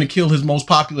he's going to kill his most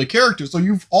popular character. So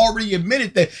you've already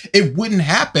admitted that it wouldn't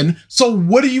happen. So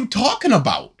what are you talking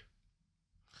about?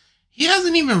 He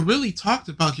hasn't even really talked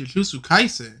about Jujutsu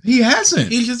Kaisen. He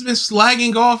hasn't. He's just been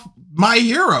slagging off My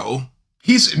Hero.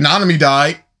 Nanami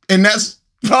died, and that's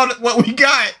about what we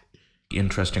got.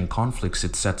 Interesting conflicts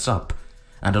it sets up.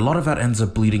 And a lot of that ends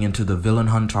up bleeding into the villain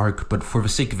hunt arc, but for the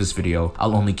sake of this video,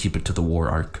 I'll only keep it to the war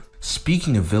arc.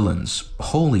 Speaking of villains,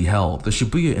 holy hell, the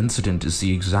Shibuya incident is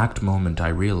the exact moment I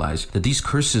realized that these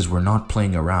curses were not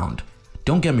playing around.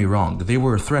 Don't get me wrong, they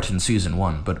were a threat in Season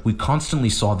 1, but we constantly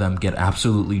saw them get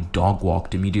absolutely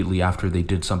dog-walked immediately after they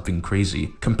did something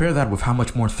crazy. Compare that with how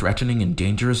much more threatening and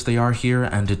dangerous they are here,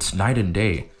 and it's night and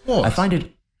day. What? I find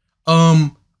it...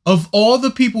 Of all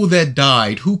the people that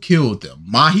died, who killed them?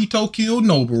 Mahito killed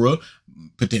Nobara,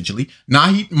 potentially.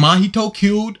 Mahito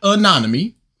killed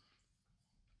Nanami.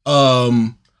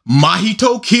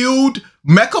 Mahito killed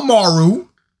Mekamaru.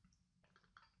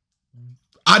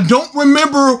 I don't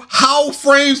remember how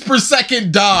frames per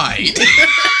second died.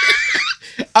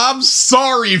 I'm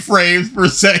sorry, frames per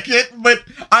second, but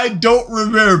I don't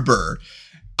remember.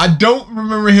 I don't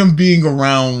remember him being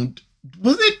around.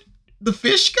 Was it the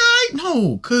fish guy?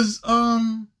 No, because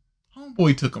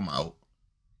homeboy took him out.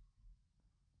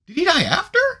 Did he die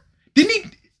after? Did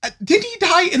he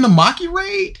die in the Maki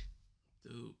raid?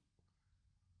 Dude.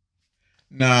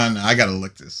 Nah, I gotta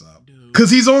look this up. Because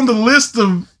he's on the list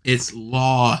of... It's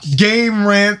lost. Game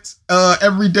Rant,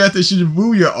 Every Death of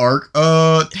Shibuya arc.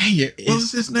 Dang it. What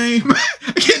was his name?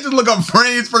 I can't just look up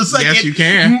frames per second. Yes, you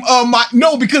can.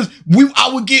 No, because I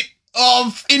would get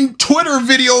in Twitter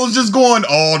videos just going,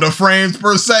 oh, the frames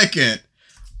per second.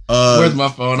 Where's my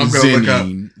phone? I'm going to look up.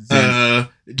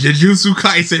 Jujutsu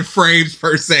Kaisen frames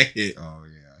per second. Oh,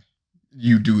 yeah.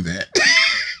 You do that.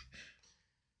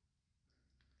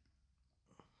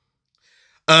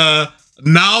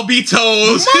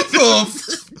 Naobito's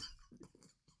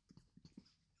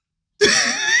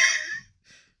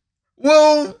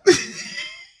well,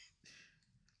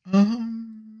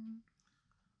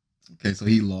 okay, so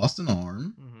he lost an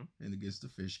arm and against the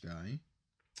fish guy.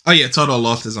 Oh yeah, Toto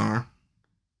lost his arm.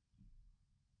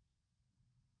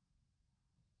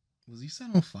 Was he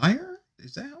set on fire?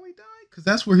 Is that how he died? Because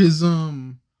that's where his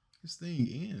thing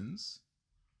ends.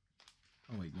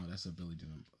 Oh wait, no, that's ability.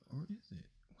 Or is it?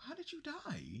 How did you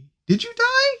die? Did you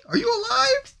die? Are you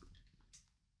alive?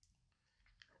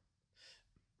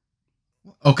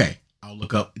 Okay, I'll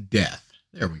look up death.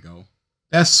 There we go.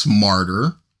 That's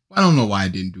smarter. I don't know why I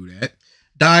didn't do that.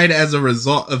 Died as a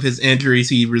result of his injuries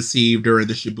he received during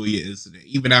the Shibuya incident.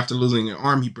 Even after losing an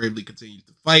arm, he bravely continued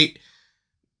to fight.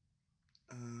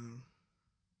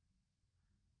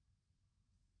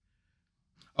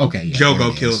 Okay, yeah,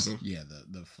 Jogo kills him. Yeah,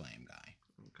 the flame guy.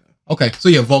 Okay, so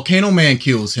yeah, Volcano Man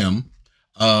kills him,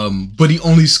 but he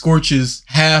only scorches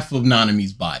half of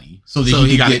Nanami's body, so that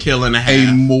he got to kill in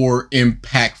a more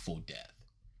impactful death.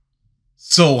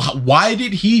 So why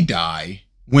did he die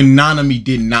when Nanami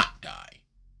did not die?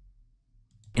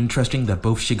 Interesting that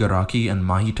both Shigaraki and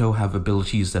Mahito have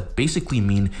abilities that basically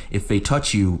mean if they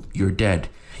touch you, you're dead.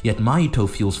 Yet Mahito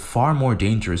feels far more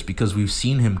dangerous because we've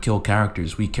seen him kill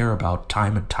characters we care about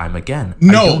time and time again.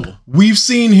 No, we've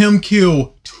seen him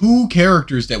kill 2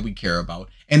 characters that we care about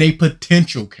and a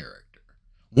potential character.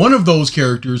 One of those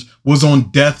characters was on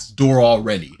death's door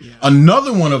already. Yeah.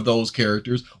 Another one of those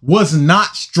characters was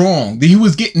not strong. He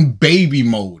was getting baby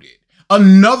moded.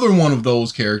 Another one of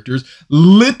those characters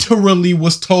literally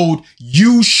was told,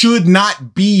 you should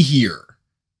not be here.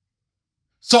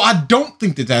 So I don't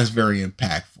think that that's very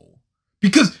impactful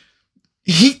because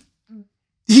he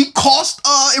cost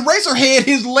Eraserhead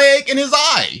his leg and his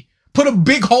eye, put a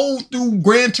big hole through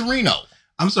Gran Torino.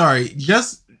 I'm sorry,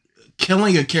 just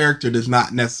killing a character does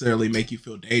not necessarily make you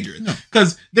feel dangerous.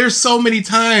 Because there's so many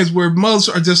times where most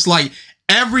are just like,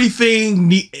 everything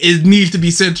needs to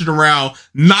be centered around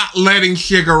not letting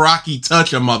Shigaraki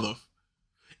touch a mother.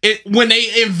 When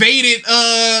they invaded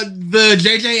the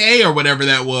JJA or whatever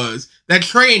that was, that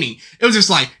training, it was just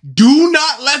like, do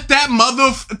not let that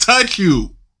mother touch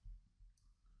you.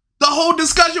 The whole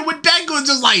discussion with Deku is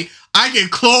just like, I can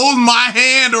close my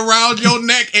hand around your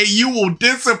neck and you will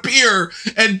disappear.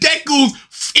 And Deku's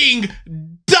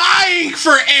dying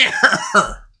for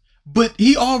air. But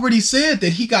he already said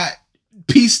that he got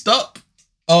pieced up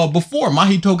before.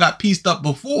 Mahito got pieced up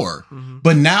before.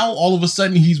 But now all of a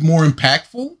sudden he's more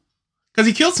impactful. Because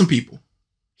he killed some people.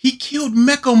 He killed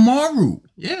Mekamaru.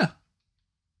 Yeah.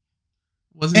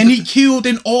 He killed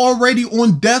an already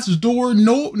on death's door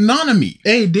Nanami.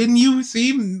 Hey, didn't you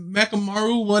see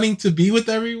Mekamaru wanting to be with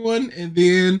everyone, and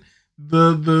then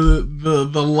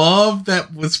the love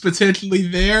that was potentially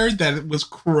there, that it was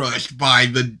crushed by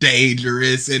the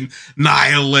dangerous and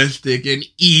nihilistic and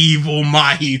evil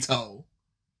Mahito?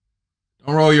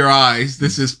 Don't roll your eyes.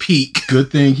 This is peak.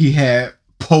 Good thing he had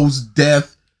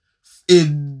post-death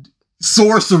in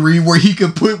sorcery where he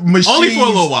could put machines only for a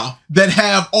little while that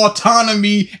have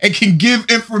autonomy and can give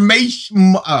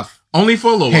information. Only for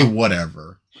a little while.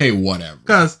 Hey, whatever.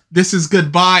 Because this is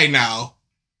goodbye now.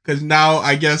 Because now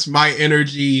I guess my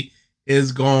energy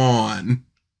is gone.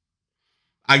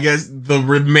 I guess the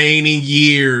remaining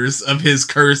years of his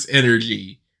curse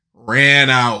energy ran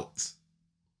out.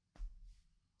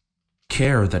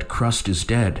 Care that Crust is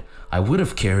dead. I would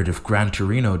have cared if Gran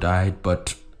Torino died,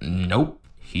 but nope.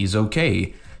 He's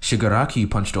okay. Shigaraki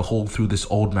punched a hole through this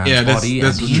old man's body,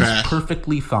 and he's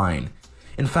perfectly fine.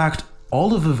 In fact,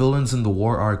 all of the villains in the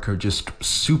war arc are just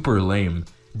super lame.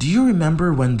 Do you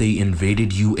remember when they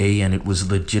invaded UA and it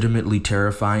was legitimately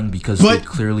terrifying because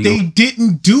they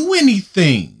didn't do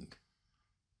anything?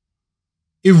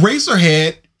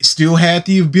 Eraserhead still had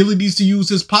the abilities to use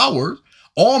his powers.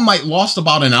 All Might lost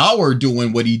about an hour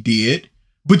doing what he did,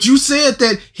 but you said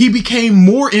that he became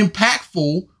more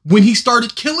impactful when he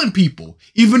started killing people,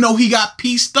 even though he got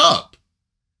pieced up.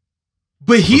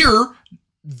 But here,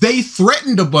 they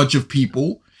threatened a bunch of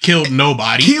people. Killed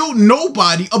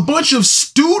nobody. A bunch of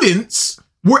students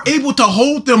were able to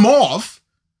hold them off.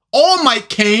 All Might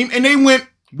came and they went,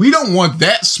 we don't want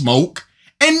that smoke.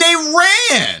 And they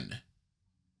ran.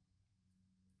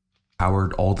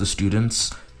 Powered all the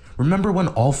students. Remember when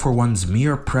All For One's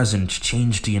mere presence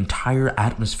changed the entire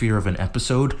atmosphere of an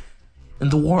episode? In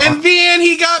the war, and then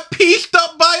he got pieced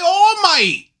up by All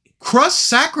Might. Crust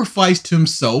sacrificed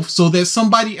himself so that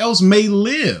somebody else may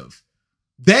live.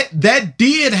 That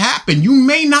did happen. You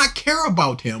may not care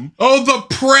about him. Oh,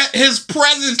 his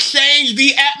presence changed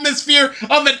the atmosphere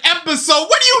of an episode.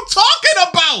 What are you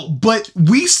talking about? But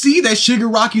we see that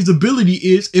Shigaraki's ability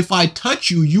is, if I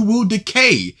touch you, you will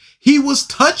decay. He was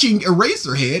touching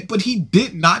Eraserhead, but he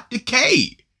did not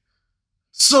decay.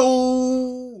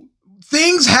 So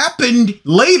things happened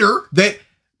later that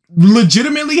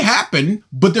legitimately happened,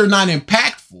 but they're not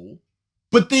impactful.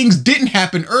 But things didn't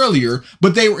happen earlier,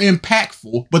 but they were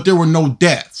impactful, but there were no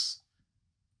deaths.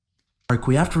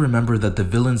 We have to remember that the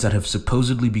villains that have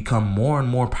supposedly become more and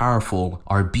more powerful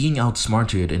are being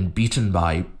outsmarted and beaten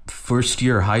by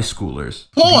first-year high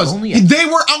schoolers. Pause. They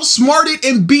were outsmarted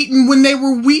and beaten when they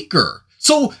were weaker.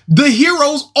 So the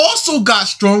heroes also got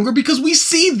stronger because we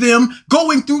see them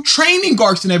going through training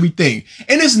arcs and everything.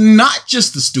 And it's not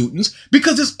just the students,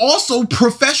 because it's also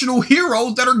professional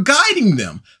heroes that are guiding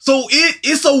them. So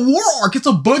it's a war arc. It's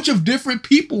a bunch of different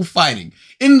people fighting.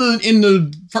 In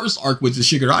the first arc with the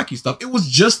Shigaraki stuff, it was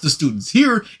just the students.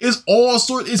 Here is all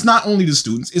sorts. It's not only the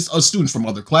students. It's students from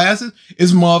other classes.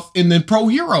 It's Muff and then pro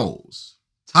heroes.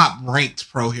 Top ranked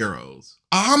pro heroes.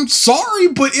 I'm sorry,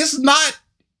 but it's not.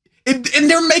 And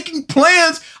they're making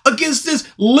plans against this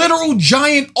literal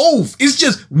giant oaf. It's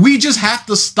just, we just have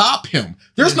to stop him.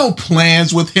 There's no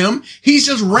plans with him. He's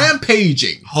just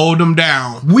rampaging. Hold him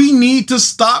down. We need to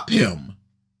stop him.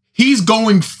 He's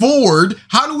going forward.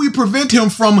 How do we prevent him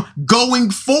from going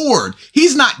forward?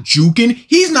 He's not juking.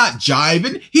 He's not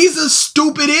jiving. He's a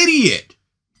stupid idiot.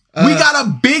 We got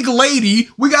a big lady.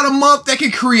 We got a month that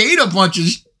can create a bunch of...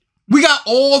 We got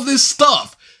all this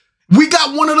stuff. We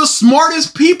got one of the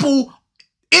smartest people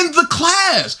in the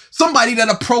class. Somebody that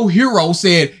a pro hero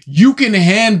said, you can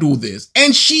handle this.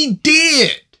 And she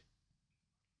did.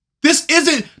 This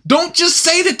isn't, don't just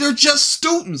say that they're just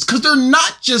students, because they're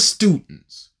not just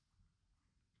students.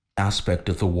 Aspect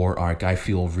of the war arc I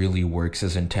feel really works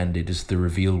as intended is the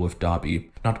reveal with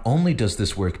Dobby. Not only does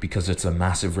this work because it's a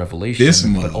massive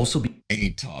revelation, but also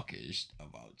ain't talking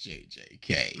about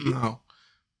JJK. No.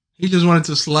 He just wanted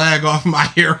to slag off my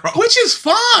hero. Which is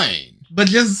fine. But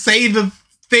just say the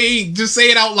thing. Just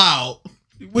say it out loud.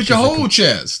 With your whole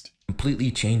chest. Completely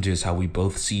changes how we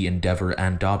both see Endeavor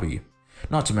and Dabi.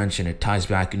 Not to mention, it ties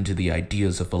back into the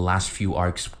ideas of the last few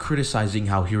arcs criticizing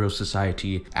how Hero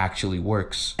Society actually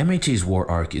works. MHA's war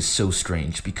arc is so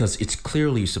strange because it's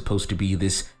clearly supposed to be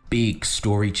this big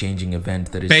story-changing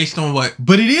event that is based on what?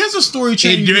 But it is a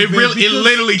story-changing event. It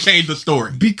literally changed the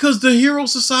story. Because the Hero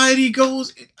Society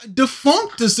goes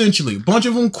defunct, essentially. A bunch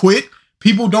of them quit.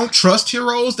 People don't trust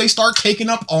heroes. They start taking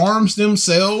up arms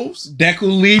themselves.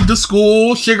 Deku leaves the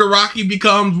school. Shigaraki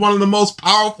becomes one of the most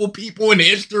powerful people in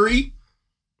history.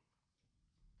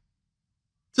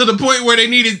 To the point where they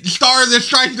needed Stars and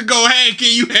Stripes to go, hey, can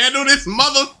you handle this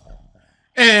mother?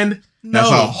 And no.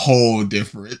 That's a whole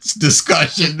different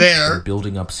discussion there.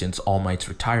 Building up since All Might's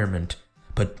retirement,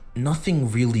 but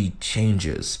nothing really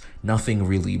changes. Nothing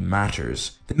really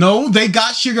matters. No, they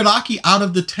got Shigaraki out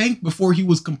of the tank before he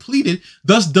was completed,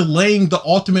 thus delaying the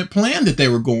ultimate plan that they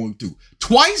were going through.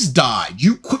 Twice died.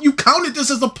 You counted this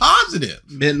as a positive.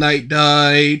 Midnight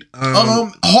died.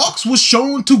 Hawks was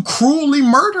shown to cruelly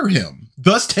murder him,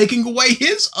 thus taking away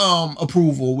his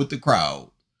approval with the crowd.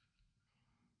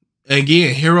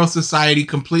 Again, Hero Society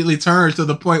completely turns to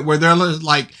the point where they're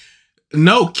like,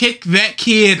 no, kick that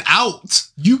kid out.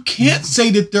 You can't say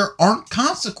that there aren't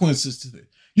consequences to this.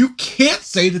 You can't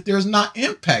say that there's not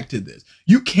impact to this.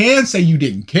 You can say you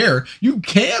didn't care. You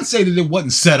can say that it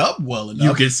wasn't set up well enough.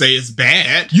 You can say it's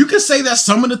bad. You can say that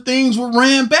some of the things were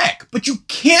ran back, but you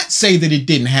can't say that it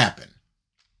didn't happen.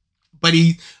 But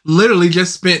he literally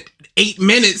just spent 8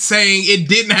 minutes saying it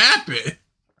didn't happen.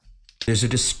 There's a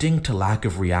distinct lack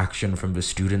of reaction from the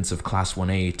students of Class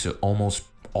 1A to almost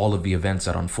all of the events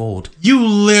that unfold. You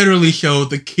literally showed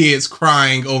the kids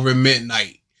crying over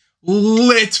Midnight.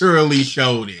 Literally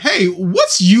showed it. Hey,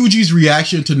 what's Yuji's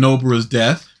reaction to Nobara's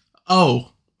death?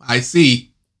 Oh, I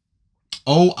see.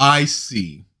 Oh, I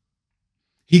see.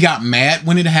 He got mad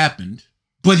when it happened,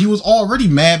 but he was already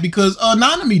mad because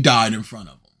Nanami died in front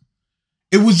of him.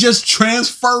 It was just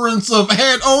transference of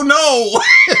head. Oh no.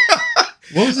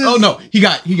 What was it? Oh no, he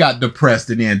got depressed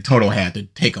and then Toto had to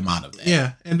take him out of that.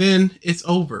 Yeah, and then it's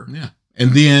over. Yeah.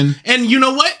 And you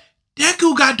know what?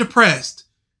 Deku got depressed.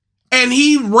 And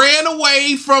he ran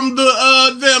away from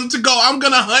them to go, I'm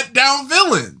gonna hunt down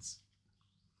villains.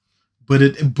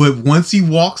 But once he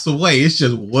walks away, it's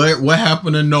just what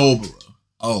happened to Nobara?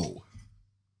 Oh.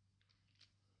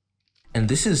 And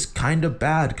this is kind of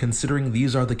bad considering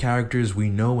these are the characters we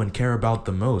know and care about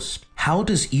the most. How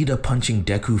does Ida punching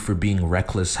Deku for being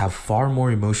reckless have far more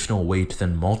emotional weight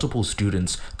than multiple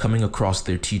students coming across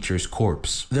their teacher's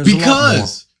corpse?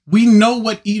 Because we know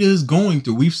what Ida is going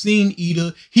through. We've seen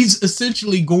Ida. He's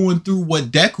essentially going through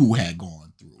what Deku had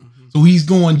gone through. Mm-hmm. So he's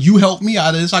going, you help me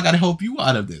out of this, I got to help you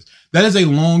out of this. That is a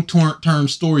long-term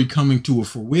story coming to a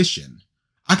fruition.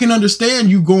 I can understand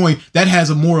you going, that has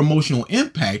a more emotional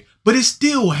impact, but it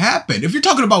still happened. If you're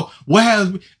talking about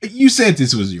you said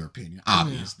this was your opinion,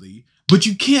 obviously, but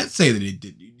you can't say that it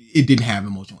didn't have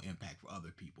emotional impact for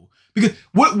other people. Because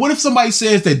what if somebody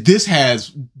says that this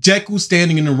has Deku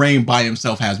standing in the rain by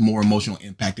himself has more emotional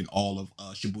impact than all of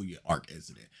Shibuya arc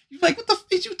incident? You're like, what the f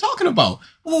is you talking about?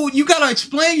 Well, you gotta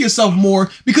explain yourself more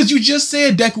because you just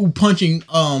said Deku punching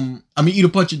Ida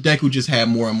punching Deku just had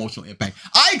more emotional impact.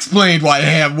 I explained why it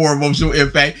had more emotional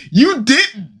impact. You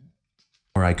didn't.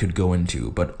 Or I could go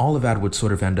into, but all of that would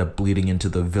sort of end up bleeding into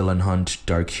the villain hunt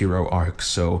Dark Hero arc,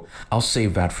 so I'll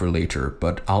save that for later,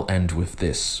 but I'll end with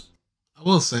this. I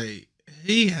will say,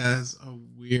 he has a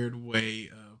weird way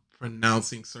of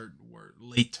pronouncing certain words.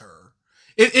 Later.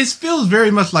 It feels very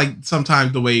much like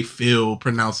sometimes the way Phil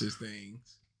pronounces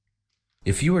things.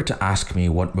 If you were to ask me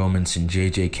what moments in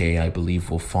JJK I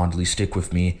believe will fondly stick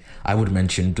with me, I would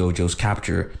mention Gojo's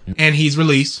capture. And he's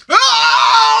released.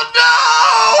 Oh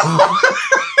no!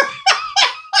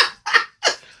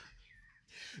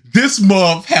 This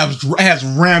month has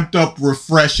ramped up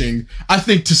refreshing, I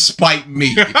think, to spite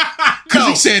me. Because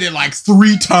he said it like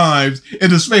 3 times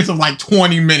in the space of like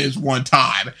 20 minutes one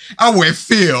time. I went,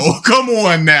 Phil, come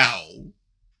on now.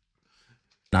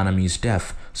 Nanami's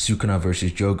death, Sukuna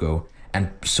versus Jogo,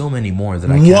 and so many more that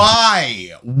I can't...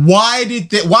 Why?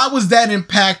 Why was that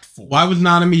impactful? Why was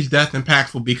Nanami's death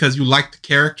impactful? Because you liked the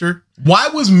character? Why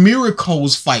was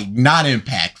Miriko's fight not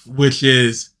impactful? Which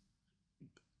is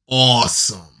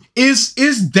awesome. Is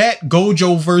that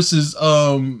Gojo versus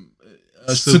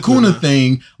Sukuna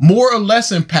thing more or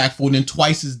less impactful than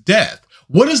Twice's death?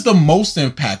 What is the most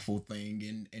impactful thing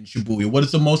in Shibuya? What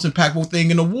is the most impactful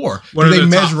thing in the war? What are the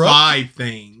top 5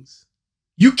 things?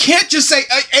 You can't just say,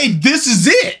 hey, this is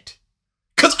it.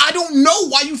 Because I don't know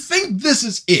why you think this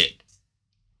is it.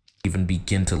 Even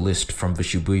begin to list from the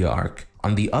Shibuya arc.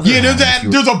 On the other Yeah,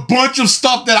 hand, there's a bunch of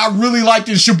stuff that I really liked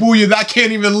in Shibuya that I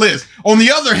can't even list. On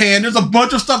the other hand, there's a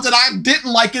bunch of stuff that I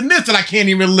didn't like in this that I can't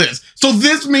even list. So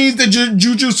this means that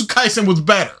Jujutsu Kaisen was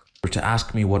better. to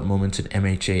ask me what moments in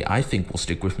MHA I think will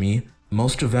stick with me,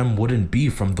 most of them wouldn't be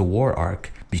from the war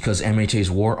arc, because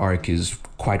MHA's war arc is,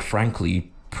 quite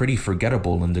frankly, pretty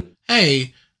forgettable in the—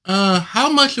 Hey,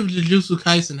 how much of Jujutsu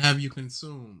Kaisen have you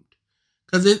consumed?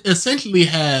 Because it essentially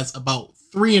has about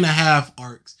 3.5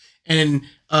 arcs, and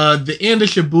the end of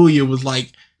Shibuya was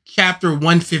like chapter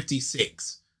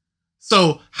 156.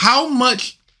 So how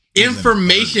much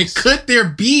information could there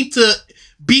be to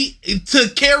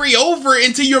carry over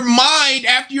into your mind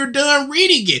after you're done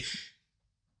reading it?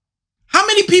 How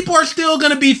many people are still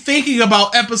going to be thinking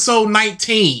about episode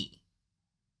 19?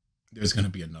 There's going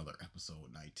to be another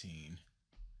episode 19.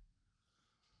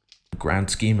 grand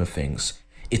scheme of things,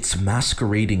 it's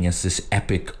masquerading as this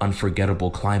epic,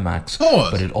 unforgettable climax,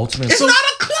 Pause. but it ultimately— It's not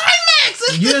a climax!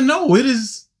 It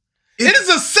is. It is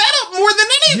a setup more than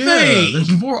anything! Yeah,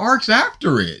 there's more arcs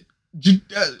after it.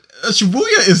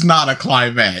 Shibuya is not a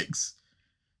climax.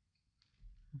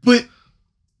 But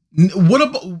what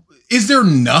about... Is there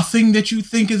nothing that you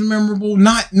think is memorable?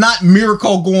 Not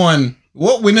Miracle going,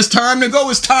 well, when it's time to go,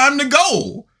 it's time to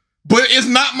go. But it's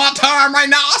not my time right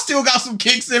now. I still got some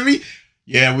kicks in me.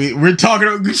 Yeah, we're talking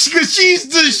about, because she's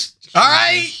the... All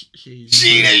right? She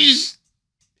is...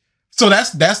 So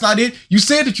that's not it. You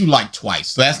said that you liked Twice,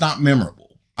 so that's not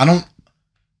memorable. I don't...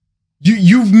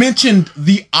 You've mentioned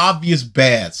the obvious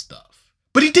bad stuff.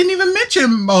 But he didn't even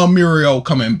mention Muriel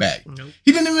coming back. Nope.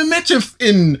 He didn't even mention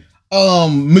in...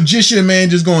 Magician Man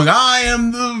just going, I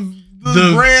am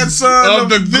the grandson of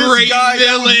the great guy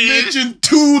villain. That was mentioned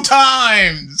 2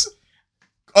 times.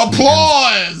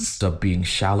 Applause. Up being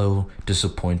shallow,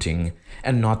 disappointing,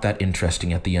 and not that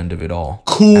interesting at the end of it all.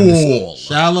 Cool.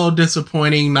 Shallow,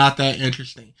 disappointing, not that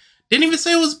interesting. Didn't even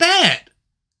say it was bad.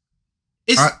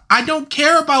 I don't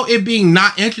care about it being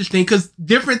not interesting, because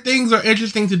different things are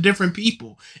interesting to different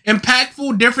people.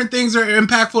 Impactful, different things are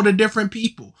impactful to different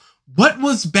people. What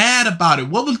was bad about it?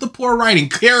 What was the poor writing?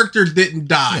 Characters didn't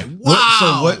die. Yeah.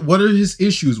 Wow. What are his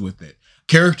issues with it?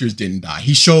 Characters didn't die.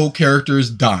 He showed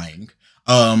characters dying.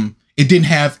 It didn't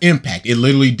have impact. It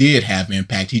literally did have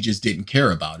impact. He just didn't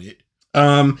care about it.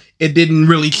 It didn't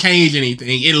really change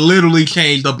anything. It literally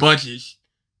changed a bunch of...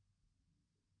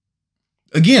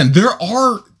 Again,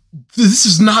 this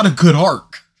is not a good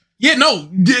arc. Yeah, no,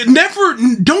 never,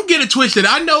 don't get it twisted.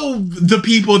 I know the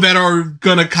people that are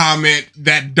gonna comment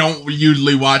that don't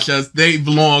usually watch us. They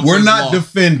belong. We're not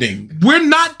defending. We're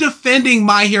not defending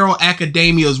My Hero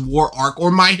Academia's war arc or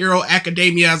My Hero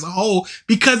Academia as a whole,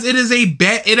 because it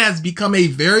has become a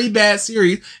very bad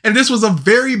series, and this was a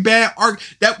very bad arc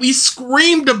that we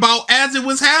screamed about as it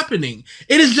was happening.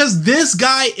 It is just, this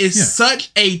guy is such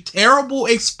a terrible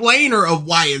explainer of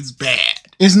why it's bad.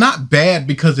 It's not bad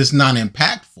because it's not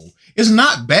impactful. It's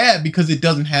not bad because it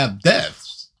doesn't have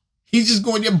deaths. He's just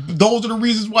going, yeah, those are the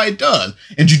reasons why it does.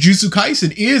 And Jujutsu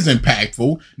Kaisen is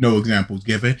impactful. No examples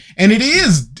given. And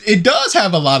it does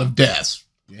have a lot of deaths.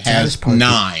 It has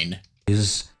 9.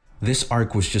 This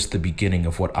arc was just the beginning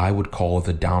of what I would call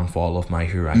the downfall of My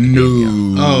Hero Academia.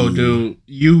 No. Oh, dude,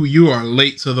 you are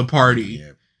late to the party.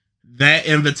 Yeah. That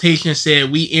invitation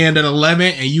said we end at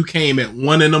 11 and you came at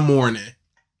 1 in the morning.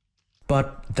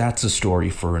 But that's a story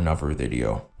for another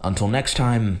video. Until next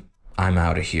time, I'm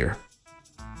out of here.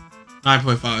 9.5.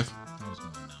 I was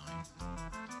going 9.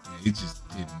 Yeah, it just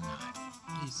did not.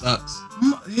 He sucks.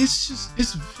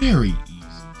 It's very easy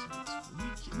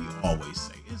to explain. We always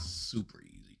say it's super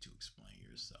easy to explain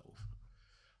yourself.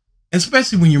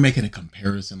 Especially when you're making a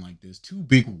comparison like this. 2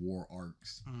 big war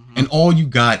arcs. Mm-hmm. And all you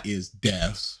got is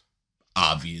deaths.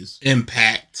 Obvious.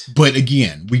 Impact. But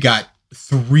again, we got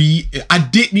 3. I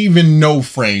didn't even know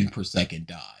frame per second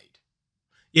died.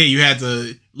 Yeah, you had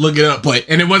to look it up,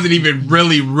 and it wasn't even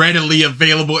really readily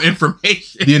available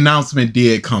information. The announcement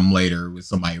did come later with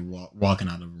somebody walking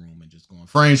out of the room and just going,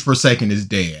 frames per second is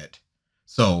dead.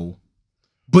 So,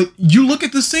 but you look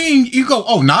at the scene, you go,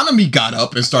 oh, Nanami got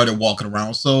up and started walking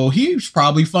around, so he's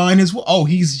probably fine as well. Oh,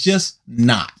 he's just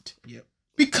not. Yep.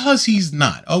 Because he's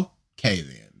not. Okay,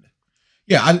 then.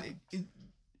 Yeah,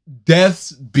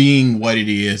 deaths being what it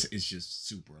is just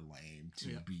super lame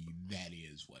to be that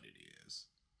is what it is.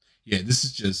 Yeah, this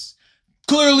is just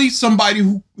clearly somebody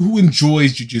who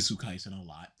enjoys Jujutsu Kaisen a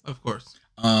lot. Of course.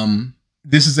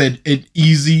 This is an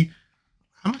easy...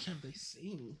 How much have they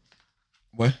seen?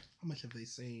 What? How much have they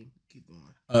seen? Keep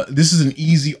going. This is an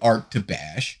easy arc to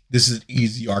bash. This is an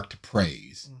easy arc to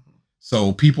praise. Mm-hmm.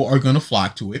 So people are going to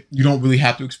flock to it. You don't really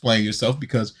have to explain yourself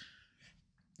because,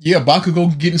 yeah,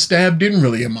 Bakugo getting stabbed didn't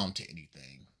really amount to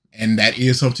anything. And that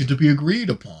is something to be agreed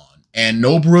upon. And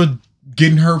Nobara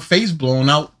getting her face blown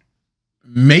out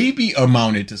maybe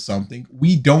amounted to something.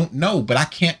 We don't know, but I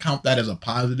can't count that as a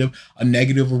positive, a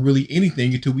negative, or really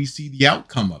anything until we see the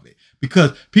outcome of it.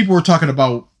 Because people were talking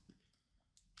about,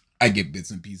 I get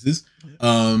bits and pieces.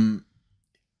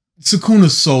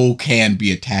 Sukuna's soul can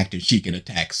be attacked and she can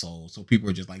attack soul. So people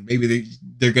are just like, maybe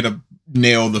they're going to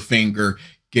nail the finger,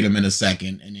 get him in a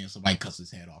second, and then somebody cuts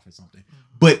his head off or something.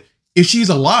 But if she's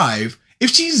alive,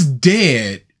 if she's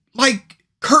dead, like,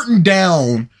 curtain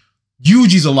down,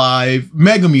 Yuji's alive,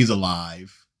 Megumi's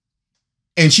alive,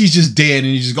 and she's just dead,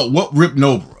 and you just go, what ripped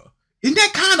Nobara? Isn't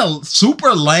that kind of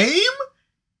super lame?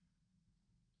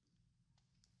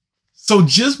 So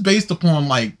just based upon,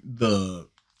 like,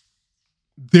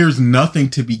 there's nothing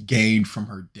to be gained from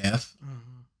her death,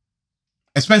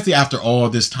 especially after all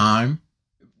this time,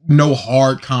 no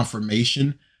hard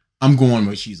confirmation, I'm going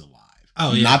with she's alive.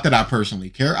 Oh, yeah. Not that I personally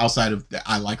care, outside of that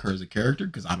I like her as a character,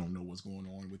 because I don't know what's going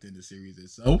on within the series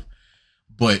itself.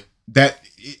 But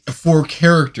for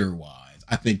character-wise,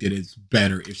 I think that it's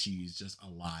better if she's just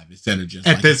alive instead of just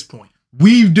at this point.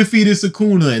 We've defeated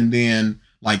Sukuna, and then,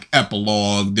 like,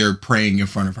 epilogue, they're praying in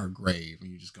front of her grave,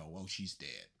 and you just go, oh, she's dead.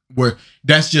 Where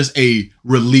that's just a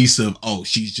release of, oh,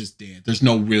 she's just dead. There's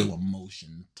no real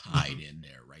emotion tied in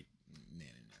there, right?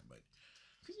 But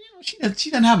you know,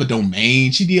 she doesn't have a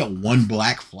domain. She did one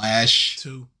Black Flash.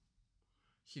 2.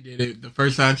 She did it the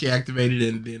first time she activated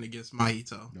it, and then against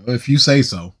Mahito. If you say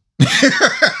so.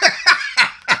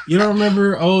 You don't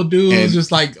remember old dude was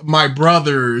just like, my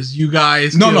brothers, you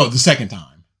guys. No, the second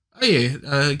time. Oh yeah,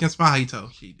 against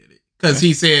Mahito, she did it because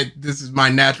he said, "This is my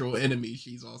natural enemy."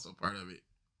 She's also part of it.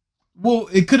 Well,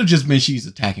 it could have just been she's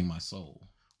attacking my soul,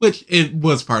 which it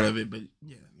was part of it. But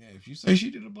yeah. If you say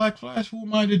she did a Black Flash, who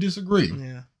am I to disagree?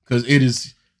 Yeah, because it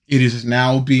is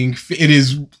now being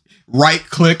right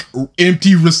click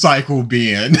empty recycle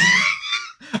bin.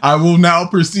 I will now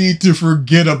proceed to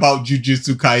forget about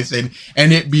Jujutsu Kaisen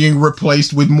and it being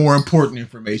replaced with more important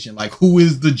information, like who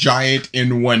is the giant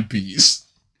in One Piece.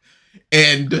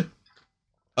 And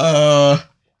what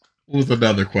was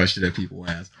another question that people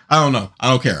asked? I don't know. I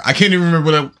don't care. I can't even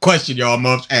remember what question y'all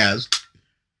must ask.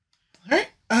 All right.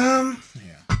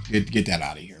 Yeah. Get that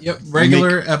out of here. Yep.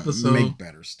 Regular episode. Make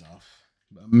better stuff.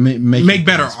 Make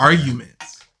better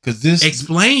arguments. Because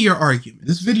explain your argument.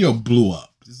 This video blew up.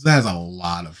 This has a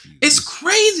lot of views. It's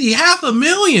crazy.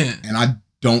 500,000. And I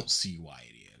don't see why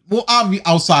it is. Well,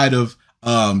 outside of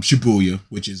Shibuya,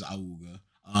 which is Auga.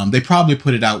 They probably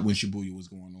put it out when Shibuya was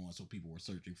going on, so people were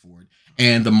searching for it.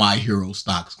 And the My Hero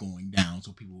stock's going down,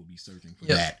 so people will be searching for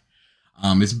that.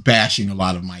 It's bashing a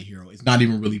lot of My Hero. It's not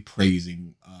even really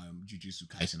praising Jujutsu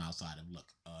Kaisen outside of, look,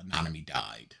 Nanami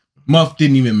died. Muff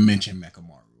didn't even mention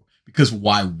Mekamaru, because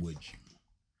why would you?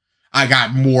 I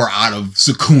got more out of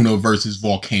Sukuna versus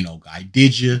Volcano Guy.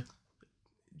 Did you?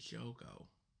 Joko.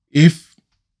 If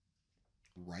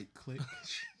right click.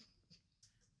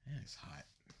 That's hot.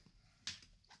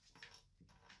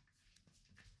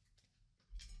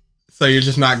 So you're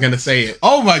just not going to say it.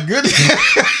 Oh my goodness.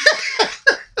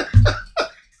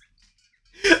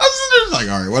 I was just like,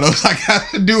 all right, what else I got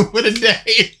to do with a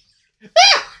day?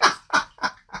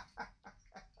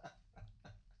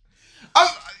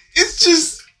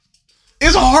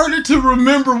 It's harder to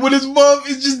remember when his mom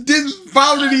just didn't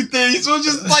found anything. So it's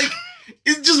just like,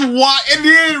 it's just why, and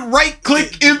then right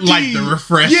click empty. Like the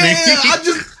refreshing.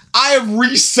 Yeah, I have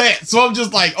reset. So I'm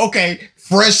just like, okay,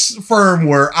 fresh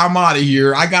firmware. I'm out of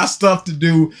here. I got stuff to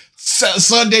do.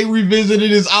 Sunday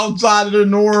Revisited is outside of the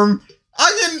norm.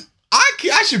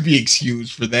 I should be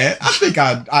excused for that. I think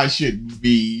I shouldn't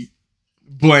be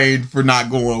blamed for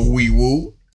not going wee woo.